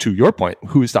 to your point,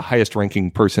 who is the highest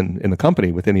ranking person in the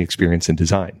company with any experience in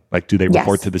design? Like, do they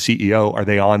report to the CEO? Are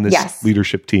they on this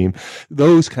leadership team?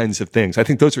 Those kinds of things. I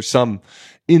think those are some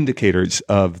indicators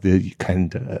of the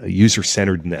kind of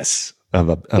user-centeredness of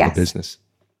a business.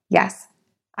 Yes,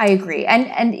 I agree.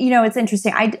 And it's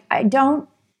interesting. I don't,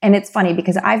 and it's funny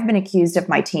because I've been accused of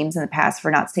my teams in the past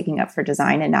for not sticking up for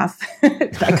design enough.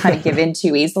 I kind of give in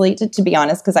too easily, to be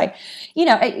honest, because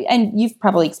and you've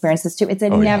probably experienced this too. It's a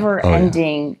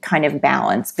never-ending kind of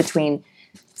balance between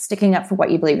sticking up for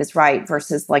what you believe is right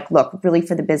versus like, look, really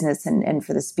for the business and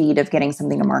for the speed of getting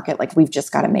something to market, like we've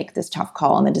just got to make this tough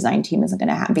call and the design team isn't going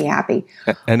to be happy.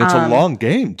 And it's a long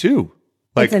game too.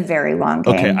 Like, it's a very long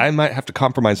game. Okay, I might have to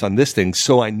compromise on this thing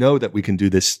so I know that we can do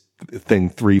this thing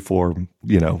 3-4,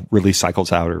 release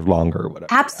cycles out or longer or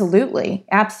whatever. Absolutely.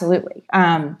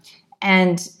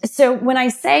 And so when I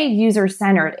say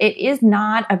user-centered, it is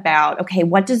not about, okay,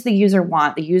 what does the user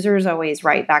want? The user is always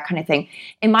right, that kind of thing.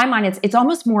 In my mind, it's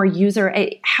almost more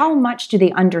how much do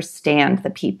they understand the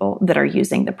people that are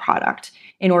using the product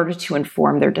in order to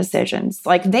inform their decisions?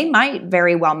 Like they might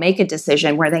very well make a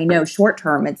decision where they know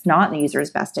short-term it's not in the user's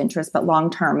best interest, but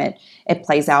long-term it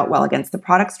plays out well against the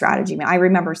product strategy. I mean, I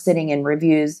remember sitting in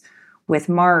reviews with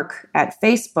Mark at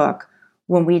Facebook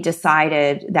when we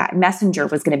decided that Messenger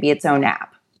was going to be its own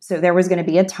app. So there was going to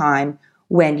be a time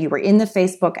when you were in the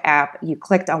Facebook app, you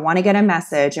clicked, I want to get a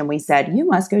message. And we said, you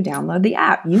must go download the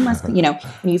app. You must,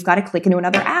 you've got to click into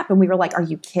another app. And we were like, are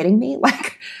you kidding me?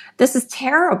 Like, this is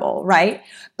terrible, right?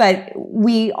 But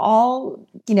we all,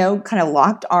 kind of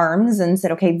locked arms and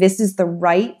said, okay, this is the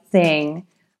right thing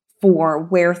for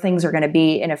where things are going to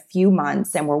be in a few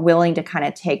months. And we're willing to kind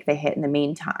of take the hit in the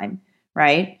meantime.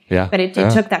 Right. Yeah. But it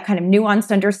took that kind of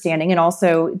nuanced understanding. And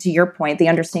also to your point, the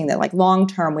understanding that like long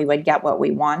term, we would get what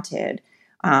we wanted.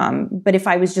 But if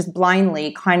I was just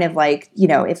blindly kind of like,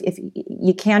 if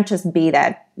you can't just be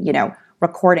that,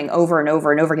 recording over and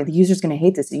over and over again, the user's going to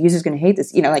hate this. The user's going to hate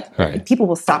this. Right. People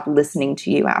will stop listening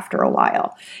to you after a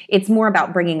while. It's more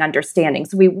about bringing understanding.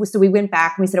 So we went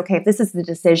back and we said, okay, if this is the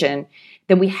decision,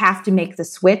 then we have to make the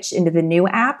switch into the new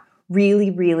app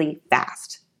really, really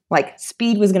fast. Like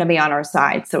speed was going to be on our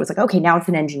side. So it's like, okay, now it's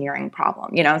an engineering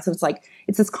problem, So it's like,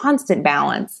 it's this constant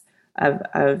balance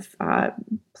of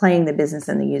playing the business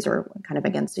and the user kind of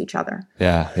against each other.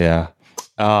 Yeah.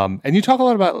 And you talk a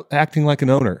lot about acting like an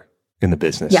owner in the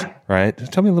business, right?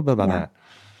 Tell me a little bit about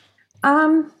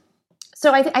that.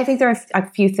 So I think there are a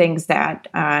few things that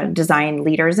design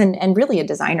leaders and really a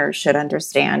designer should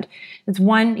understand. It's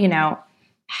one,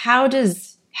 how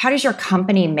does your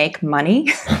company make money?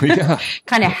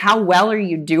 Kind of how well are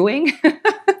you doing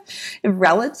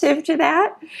relative to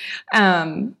that?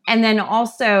 And then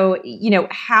also,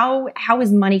 how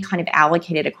is money kind of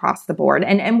allocated across the board?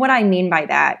 And what I mean by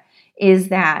that is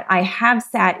that I have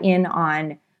sat in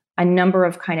on a number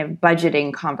of kind of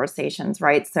budgeting conversations,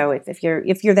 right? So if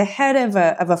you're the head of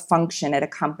a function at a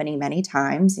company many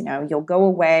times, you'll go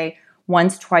away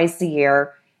once, twice a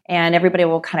year, and everybody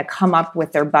will kind of come up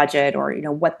with their budget or,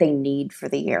 what they need for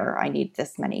the year. I need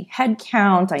this many head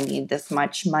count. I need this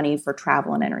much money for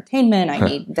travel and entertainment. I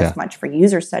need this much for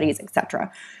user studies, et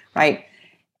cetera, right?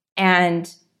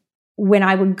 And when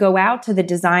I would go out to the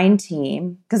design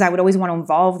team, because I would always want to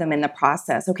involve them in the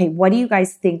process, okay, what do you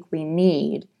guys think we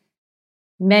need?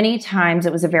 Many times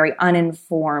it was a very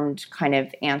uninformed kind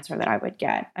of answer that I would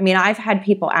get. I mean, I've had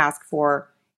people ask for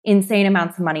insane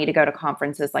amounts of money to go to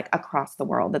conferences like across the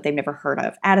world that they've never heard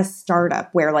of at a startup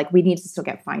where like we need to still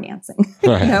get financing,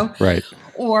 Right.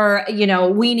 Or,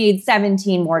 we need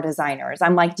 17 more designers.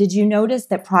 I'm like, did you notice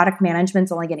that product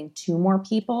management's only getting 2 more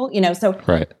people?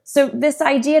 So this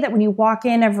idea that when you walk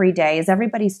in every day, is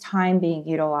everybody's time being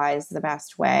utilized the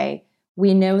best way?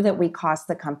 We know that we cost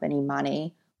the company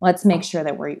money. Let's make sure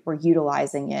that we're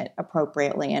utilizing it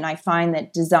appropriately. And I find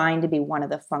that design to be one of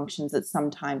the functions that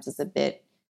sometimes is a bit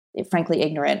frankly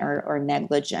ignorant or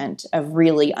negligent of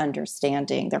really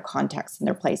understanding their context and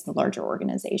their place in the larger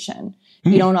organization.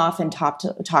 You don't often talk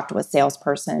to a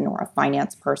salesperson or a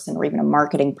finance person or even a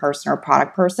marketing person or a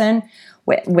product person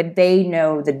when they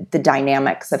know the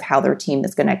dynamics of how their team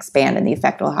is going to expand and the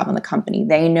effect it'll have on the company.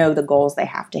 They know the goals they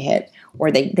have to hit,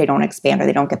 or they don't expand or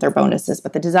they don't get their bonuses.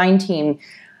 But the design team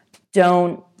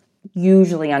don't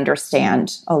usually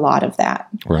understand a lot of that.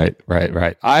 Right.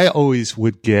 I always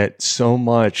would get so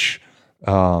much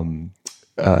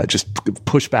just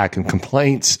pushback and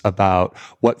complaints about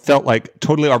what felt like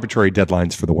totally arbitrary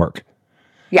deadlines for the work.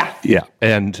 Yeah.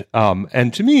 And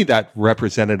to me, that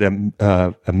represented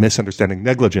a misunderstanding,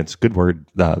 negligence, good word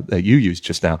that you used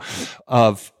just now,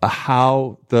 of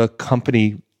how the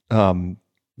company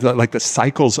the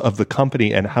cycles of the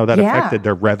company and how that affected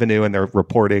their revenue and their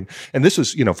reporting. And this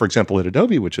was, for example, at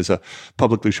Adobe, which is a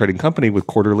publicly traded company with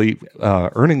quarterly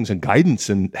earnings and guidance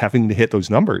and having to hit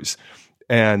those numbers.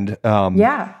 And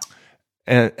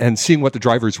and seeing what the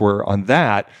drivers were on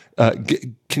that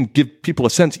can give people a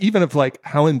sense even of like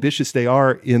how ambitious they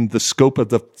are in the scope of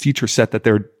the feature set that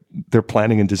they're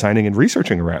planning and designing and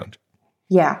researching around.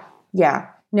 Yeah.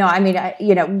 No, I mean,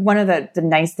 one of the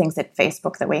nice things at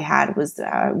Facebook that we had was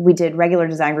we did regular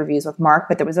design reviews with Mark,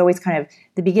 but there was always kind of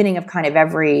the beginning of kind of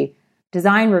every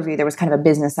design review, there was kind of a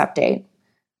business update.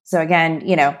 So again,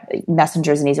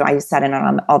 Messenger's an easy one. I just sat in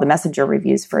on all the Messenger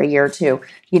reviews for a year or two.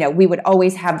 We would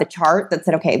always have the chart that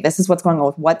said, okay, this is what's going on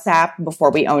with WhatsApp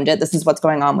before we owned it. This is what's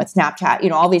going on with Snapchat,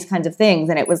 all these kinds of things.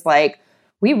 And it was like,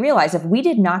 we realized if we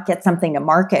did not get something to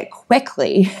market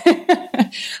quickly,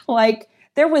 like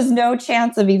there was no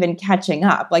chance of even catching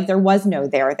up. Like there was no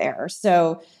there.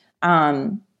 So,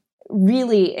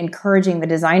 really encouraging the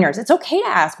designers. It's okay to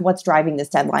ask what's driving this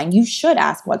deadline. You should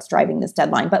ask what's driving this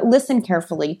deadline, but listen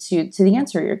carefully to the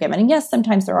answer you're given. And yes,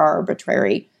 sometimes there are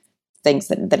arbitrary things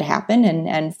that happen,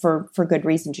 and for good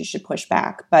reasons you should push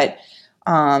back. But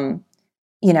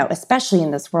especially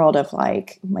in this world of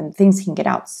like when things can get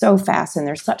out so fast and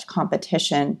there's such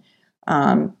competition,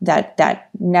 that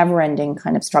never-ending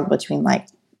kind of struggle between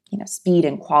speed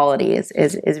and quality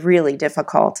is really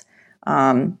difficult.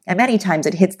 And many times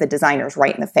it hits the designers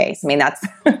right in the face. I mean,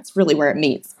 that's really where it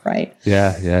meets, right?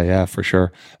 Yeah, for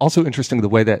sure. Also interesting the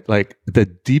way that the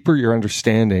deeper your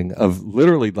understanding of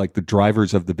literally the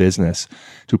drivers of the business,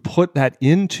 to put that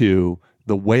into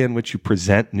the way in which you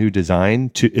present new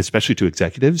design especially to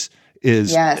executives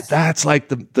that's like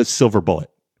the silver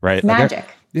bullet, right? Magic.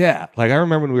 Yeah. I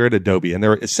remember when we were at Adobe and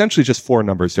there were essentially just 4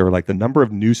 numbers. There were the number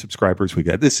of new subscribers we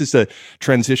get. This is a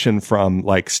transition from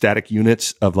static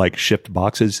units of shipped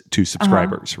boxes to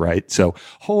subscribers, right? So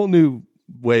whole new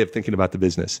way of thinking about the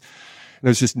business. And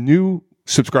there's this new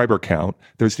subscriber count.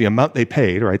 There's the amount they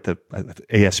paid, right? The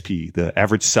ASP, the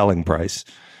average selling price.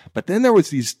 But then there was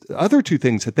these other 2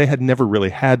 things that they had never really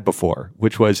had before,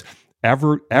 which was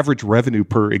average revenue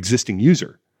per existing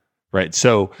user. Right.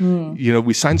 So,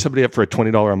 we sign somebody up for a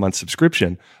 $20 a month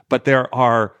subscription, but there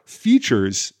are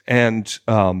features and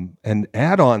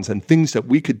add-ons and things that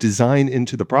we could design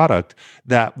into the product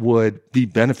that would be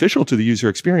beneficial to the user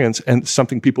experience and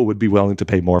something people would be willing to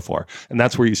pay more for. And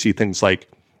that's where you see things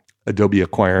like Adobe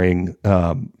acquiring,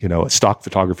 a stock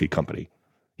photography company.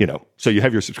 So you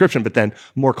have your subscription, but then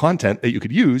more content that you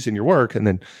could use in your work. And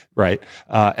then, right.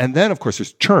 And then, of course,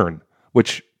 there's churn,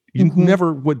 which you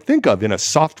never would think of in a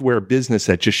software business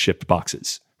that just shipped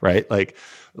boxes, right? Like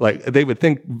they would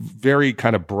think very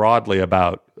kind of broadly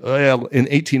about, in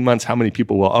 18 months, how many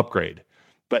people will upgrade.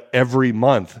 But every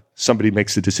month, somebody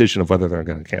makes the decision of whether they're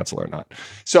going to cancel or not.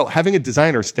 So having a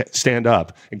designer stand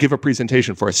up and give a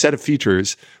presentation for a set of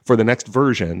features for the next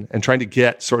version and trying to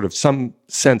get sort of some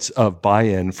sense of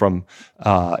buy-in from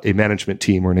a management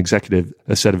team or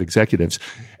a set of executives,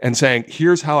 and saying,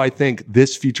 here's how I think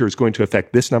this feature is going to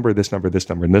affect this number, this number, this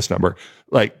number, and this number.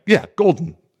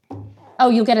 Golden. Oh,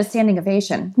 you'll get a standing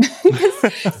ovation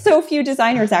because so few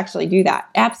designers actually do that.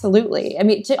 Absolutely. I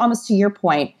mean, almost to your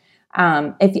point,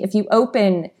 if you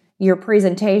open your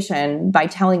presentation by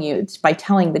telling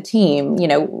the team,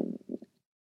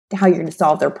 how you're going to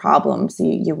solve their problems,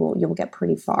 you will get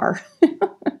pretty far.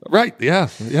 Right. Yeah.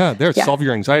 Solve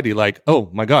your anxiety. Oh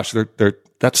my gosh,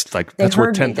 that's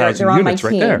worth 10,000 units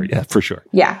right there. Yeah, for sure.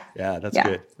 Yeah. Yeah.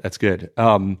 Good. That's good.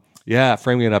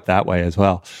 Framing it up that way as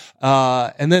well.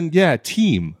 And then,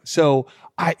 team. So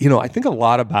I think a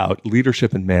lot about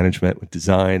leadership and management with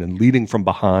design and leading from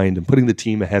behind and putting the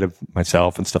team ahead of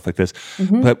myself and stuff like this.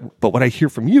 Mm-hmm. But what I hear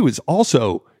from you is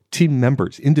also team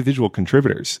members, individual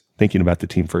contributors thinking about the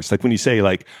team first. When you say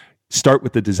start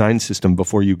with the design system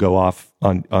before you go off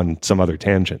on some other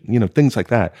tangent, things like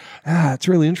that. It's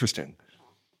really interesting.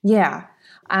 Yeah.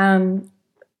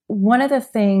 One of the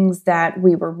things that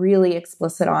we were really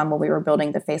explicit on when we were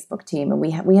building the Facebook team, and we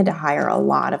had to hire a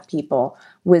lot of people,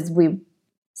 was we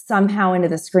somehow into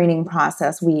the screening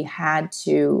process, we had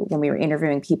to, when we were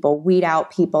interviewing people, weed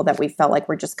out people that we felt like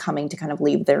were just coming to kind of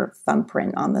leave their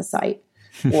thumbprint on the site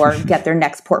or get their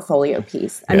next portfolio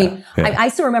piece. I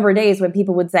still remember days when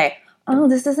people would say, oh,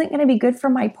 this isn't going to be good for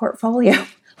my portfolio.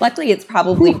 Luckily, it's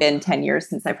probably been 10 years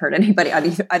since I've heard anybody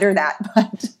utter that.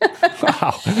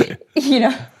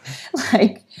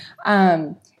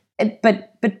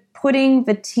 But, but putting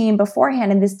the team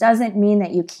beforehand, and this doesn't mean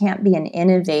that you can't be an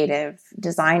innovative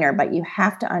designer, but you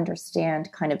have to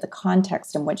understand kind of the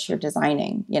context in which you're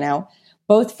designing,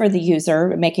 both for the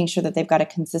user, making sure that they've got a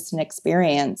consistent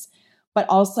experience, but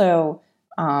also,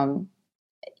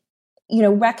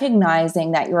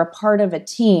 recognizing that you're a part of a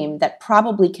team that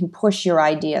probably can push your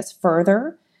ideas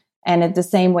further. And at the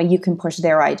same way, you can push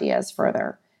their ideas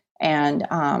further. And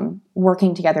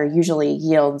working together usually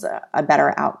yields a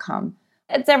better outcome.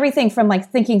 It's everything from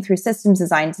thinking through systems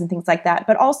designs and things like that.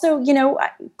 But also,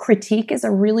 critique is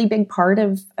a really big part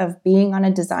of being on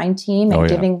a design team and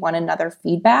giving one another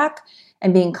feedback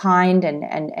and being kind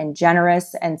and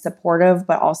generous and supportive,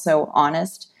 but also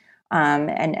honest.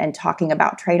 And talking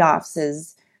about trade-offs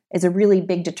is is a really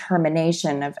big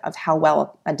determination of how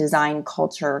well a design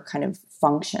culture kind of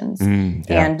functions.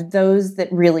 And those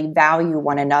that really value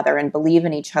one another and believe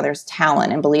in each other's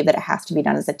talent and believe that it has to be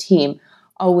done as a team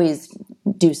always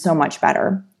do so much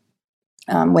better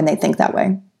when they think that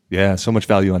way. Yeah, so much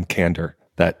value on candor.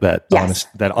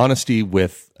 That honesty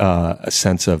with a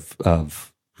sense of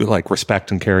like respect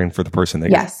and caring for the person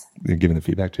that you're giving the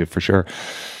feedback to, for sure.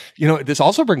 This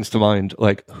also brings to mind,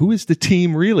 like, who is the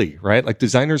team really, right? Like,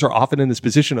 designers are often in this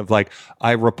position of like,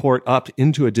 I report up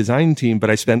into a design team,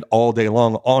 but I spend all day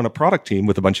long on a product team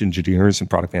with a bunch of engineers and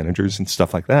product managers and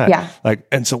stuff like that. Yeah. Like,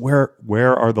 and so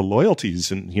where are the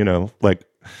loyalties? And,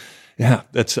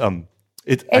 that's,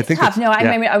 I think tough.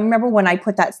 I remember when I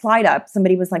put that slide up,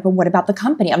 somebody was like, well, what about the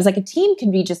company? I was like, a team can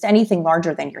be just anything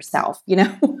larger than yourself,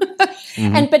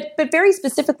 And, but very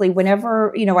specifically,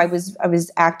 whenever, I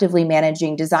was actively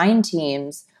managing design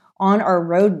teams, on our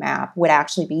roadmap would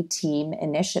actually be team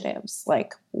initiatives.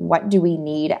 Like, what do we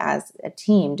need as a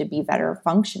team to be better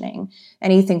functioning?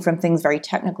 Anything from things very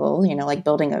technical, like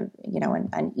building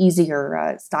an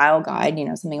easier style guide,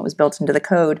 something that was built into the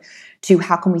code, to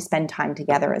how can we spend time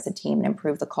together as a team and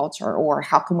improve the culture, or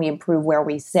how can we improve where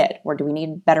we sit, or do we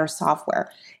need better software?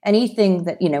 Anything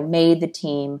that, made the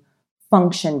team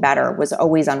function better was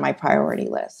always on my priority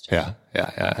list. Yeah.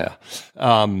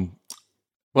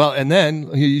 Well, and then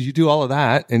you do all of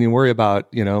that and you worry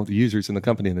about, the users in the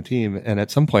company and the team. And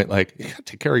at some point, like, you gotta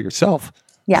take care of yourself.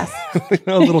 Yes.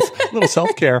 A little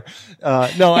self-care.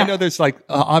 I know there's like,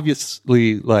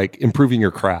 obviously like improving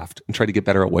your craft and try to get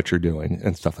better at what you're doing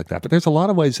and stuff like that. But there's a lot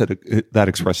of ways that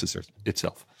expresses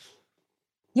itself.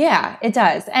 Yeah, it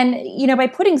does. And, by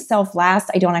putting self last,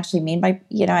 I don't actually mean I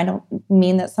don't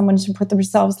mean that someone should put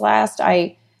themselves last.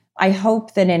 I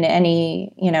hope that in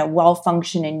any,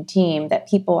 well-functioning team that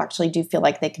people actually do feel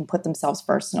like they can put themselves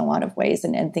first in a lot of ways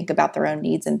and think about their own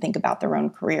needs and think about their own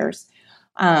careers.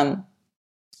 Self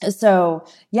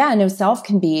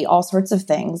can be all sorts of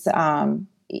things.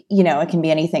 It can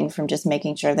be anything from just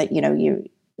making sure that,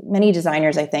 many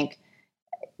designers, I think,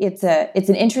 it's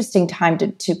an interesting time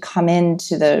to come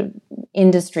into the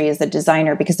industry as a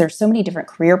designer, because there's so many different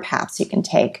career paths you can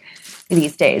take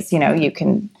these days. You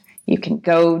can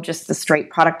go just the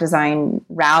straight product design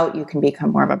route. You can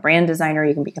become more of a brand designer.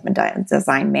 You can become a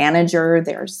design manager.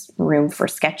 There's room for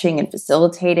sketching and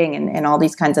facilitating and all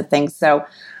these kinds of things. So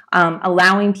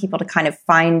allowing people to kind of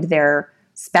find their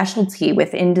specialty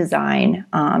within design,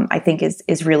 I think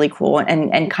is really cool,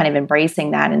 and kind of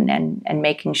embracing that and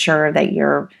making sure that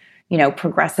you're,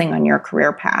 progressing on your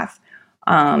career path.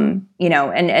 And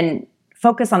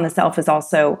focus on the self is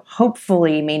also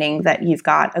hopefully meaning that you've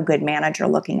got a good manager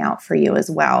looking out for you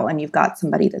as well, and you've got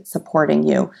somebody that's supporting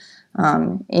you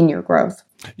in your growth.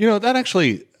 That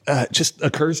actually just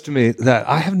occurs to me that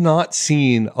I have not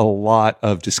seen a lot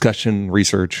of discussion,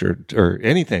 research, or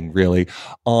anything really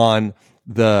on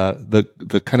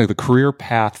the kind of the career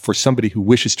path for somebody who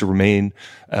wishes to remain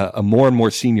a more and more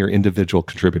senior individual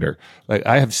contributor. Like,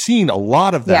 I have seen a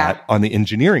lot of that on the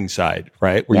engineering side,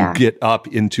 right? Where you get up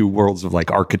into worlds of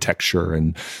like architecture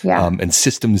and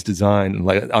systems design and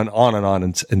like on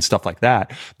and stuff like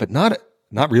that, but not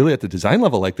really at the design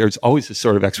level. Like, there's always this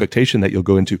sort of expectation that you'll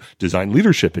go into design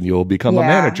leadership and you'll become a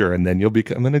manager and then you'll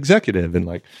become an executive and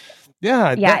like.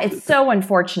 It's so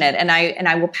unfortunate. And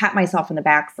I will pat myself on the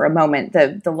back for a moment.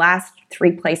 The last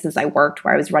 3 places I worked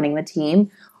where I was running the team,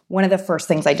 one of the first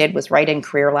things I did was write in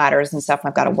career ladders and stuff.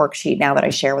 I've got a worksheet now that I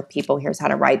share with people. Here's how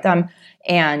to write them.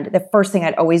 And the first thing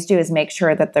I'd always do is make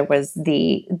sure that there was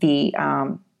the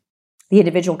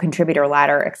individual contributor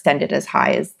ladder extended as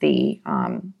high as the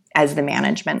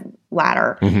management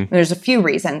ladder. Mm-hmm. There's a few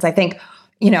reasons. I think,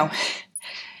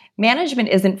 management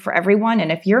isn't for everyone.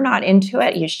 And if you're not into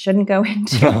it, you shouldn't go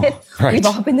into it. Right. We've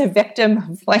all been the victim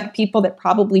of like people that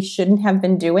probably shouldn't have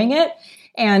been doing it.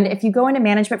 And if you go into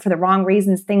management for the wrong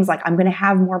reasons, things like, I'm going to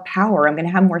have more power, I'm going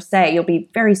to have more say, you'll be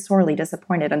very sorely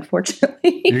disappointed,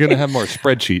 unfortunately. You're going to have more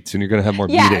spreadsheets and you're going to have more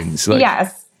meetings.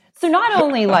 Yes. So not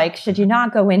only like, should you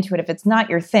not go into it if it's not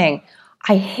your thing?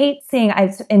 I hate seeing,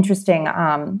 it's interesting,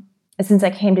 since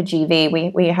I came to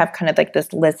GV, we have kind of like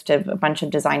this list of a bunch of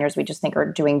designers we just think are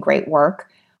doing great work,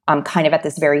 kind of at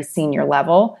this very senior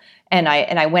level. And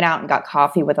I went out and got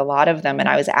coffee with a lot of them, and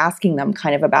I was asking them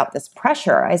kind of about this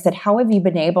pressure. I said, how have you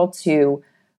been able to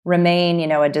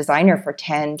remain, a designer for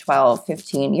 10, 12,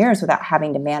 15 years without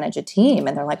having to manage a team?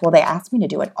 And they're like, well, they ask me to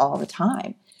do it all the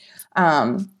time.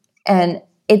 And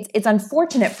it's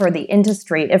unfortunate for the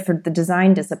industry, for the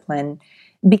design discipline,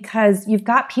 because you've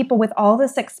got people with all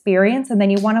this experience and then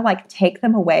you want to like take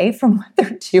them away from what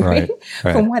they're doing,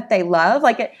 from what they love.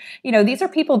 Like, these are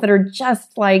people that are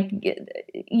just like,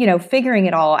 figuring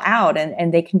it all out,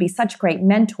 and they can be such great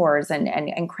mentors and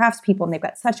craftspeople, and they've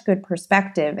got such good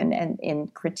perspective and in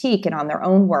critique and on their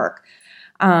own work.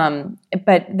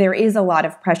 But there is a lot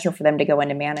of pressure for them to go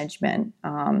into management.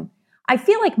 I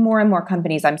feel like more and more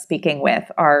companies I'm speaking with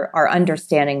are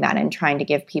understanding that and trying to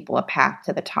give people a path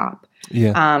to the top.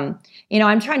 Yeah.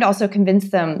 I'm trying to also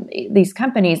convince these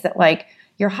companies that like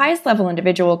your highest level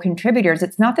individual contributors,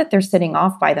 it's not that they're sitting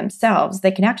off by themselves.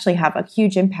 They can actually have a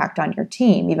huge impact on your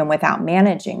team, even without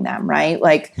managing them, right?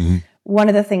 Like one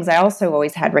of the things I also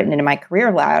always had written into my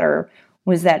career ladder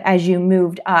was that as you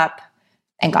moved up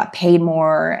and got paid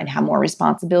more and had more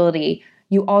responsibility,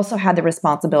 you also had the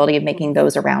responsibility of making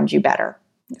those around you better.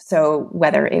 So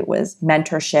whether it was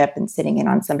mentorship and sitting in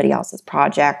on somebody else's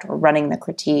project, or running the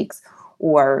critiques,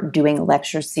 or doing a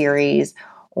lecture series,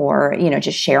 or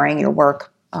just sharing your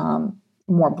work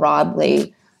more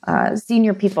broadly,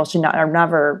 senior people are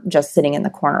never just sitting in the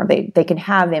corner. They can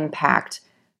have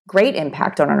great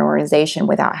impact on an organization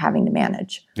without having to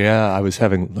manage. Yeah, I was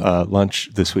having lunch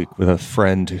this week with a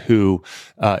friend who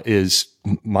is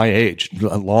my age,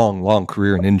 a long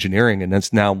career in engineering, and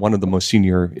that's now one of the most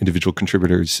senior individual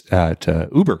contributors at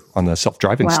Uber on the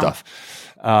self-driving stuff.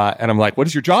 And I'm like, what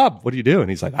is your job? What do you do? And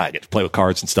he's like, I get to play with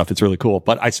cars and stuff. It's really cool.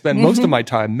 But I spend most of my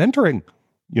time mentoring,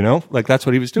 like that's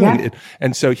what he was doing. Yeah.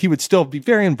 And so he would still be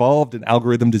very involved in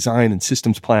algorithm design and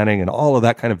systems planning and all of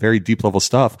that kind of very deep level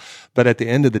stuff. But at the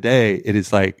end of the day, it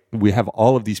is like we have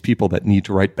all of these people that need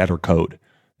to write better code.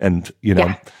 And,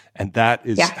 and that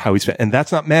is how he's, and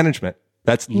that's not management.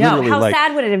 That's literally how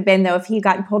sad would it have been though if he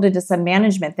got pulled into some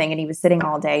management thing and he was sitting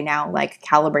all day now like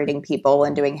calibrating people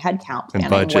and doing headcount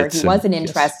planning where he wasn't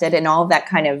interested, and all of that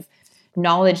kind of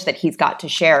knowledge that he's got to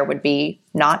share would be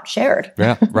not shared.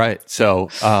 Yeah, right. So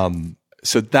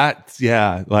that,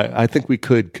 like I think we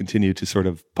could continue to sort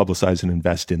of publicize and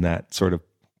invest in that sort of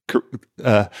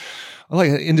like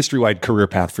an industry-wide career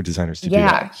path for designers to do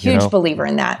that. Huge believer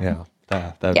in that. Yeah,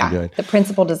 that'd be good. The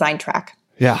principal design track.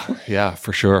 Yeah,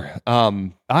 for sure.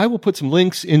 I will put some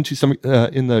links into some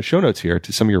in the show notes here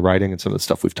to some of your writing and some of the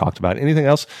stuff we've talked about. Anything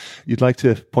else you'd like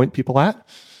to point people at?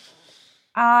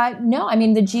 No, I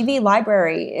mean, the GV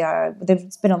library,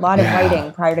 there's been a lot of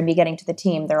writing prior to me getting to the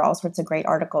team. There are all sorts of great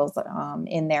articles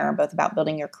in there, both about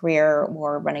building your career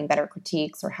or running better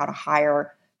critiques, or how to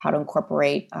hire, how to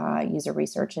incorporate user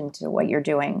research into what you're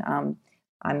doing.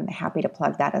 I'm happy to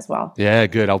plug that as well. Yeah,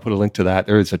 good. I'll put a link to that.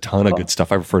 There is a ton of good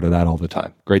stuff. I refer to that all the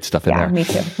time. Great stuff in there. Yeah, me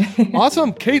too.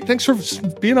 Awesome. Kate, thanks for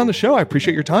being on the show. I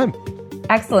appreciate your time.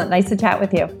 Excellent. Nice to chat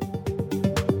with you.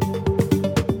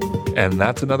 And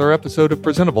that's another episode of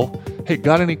Presentable. Hey,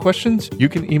 got any questions? You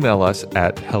can email us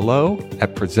at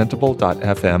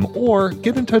hello@presentable.fm or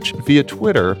get in touch via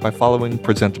Twitter by following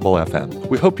Presentable FM.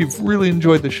 We hope you've really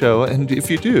enjoyed the show, and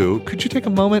if you do, could you take a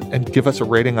moment and give us a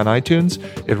rating on iTunes?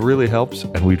 It really helps,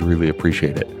 and we'd really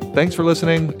appreciate it. Thanks for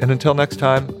listening, and until next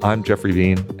time, I'm Jeffrey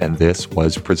Bean, and this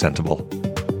was Presentable.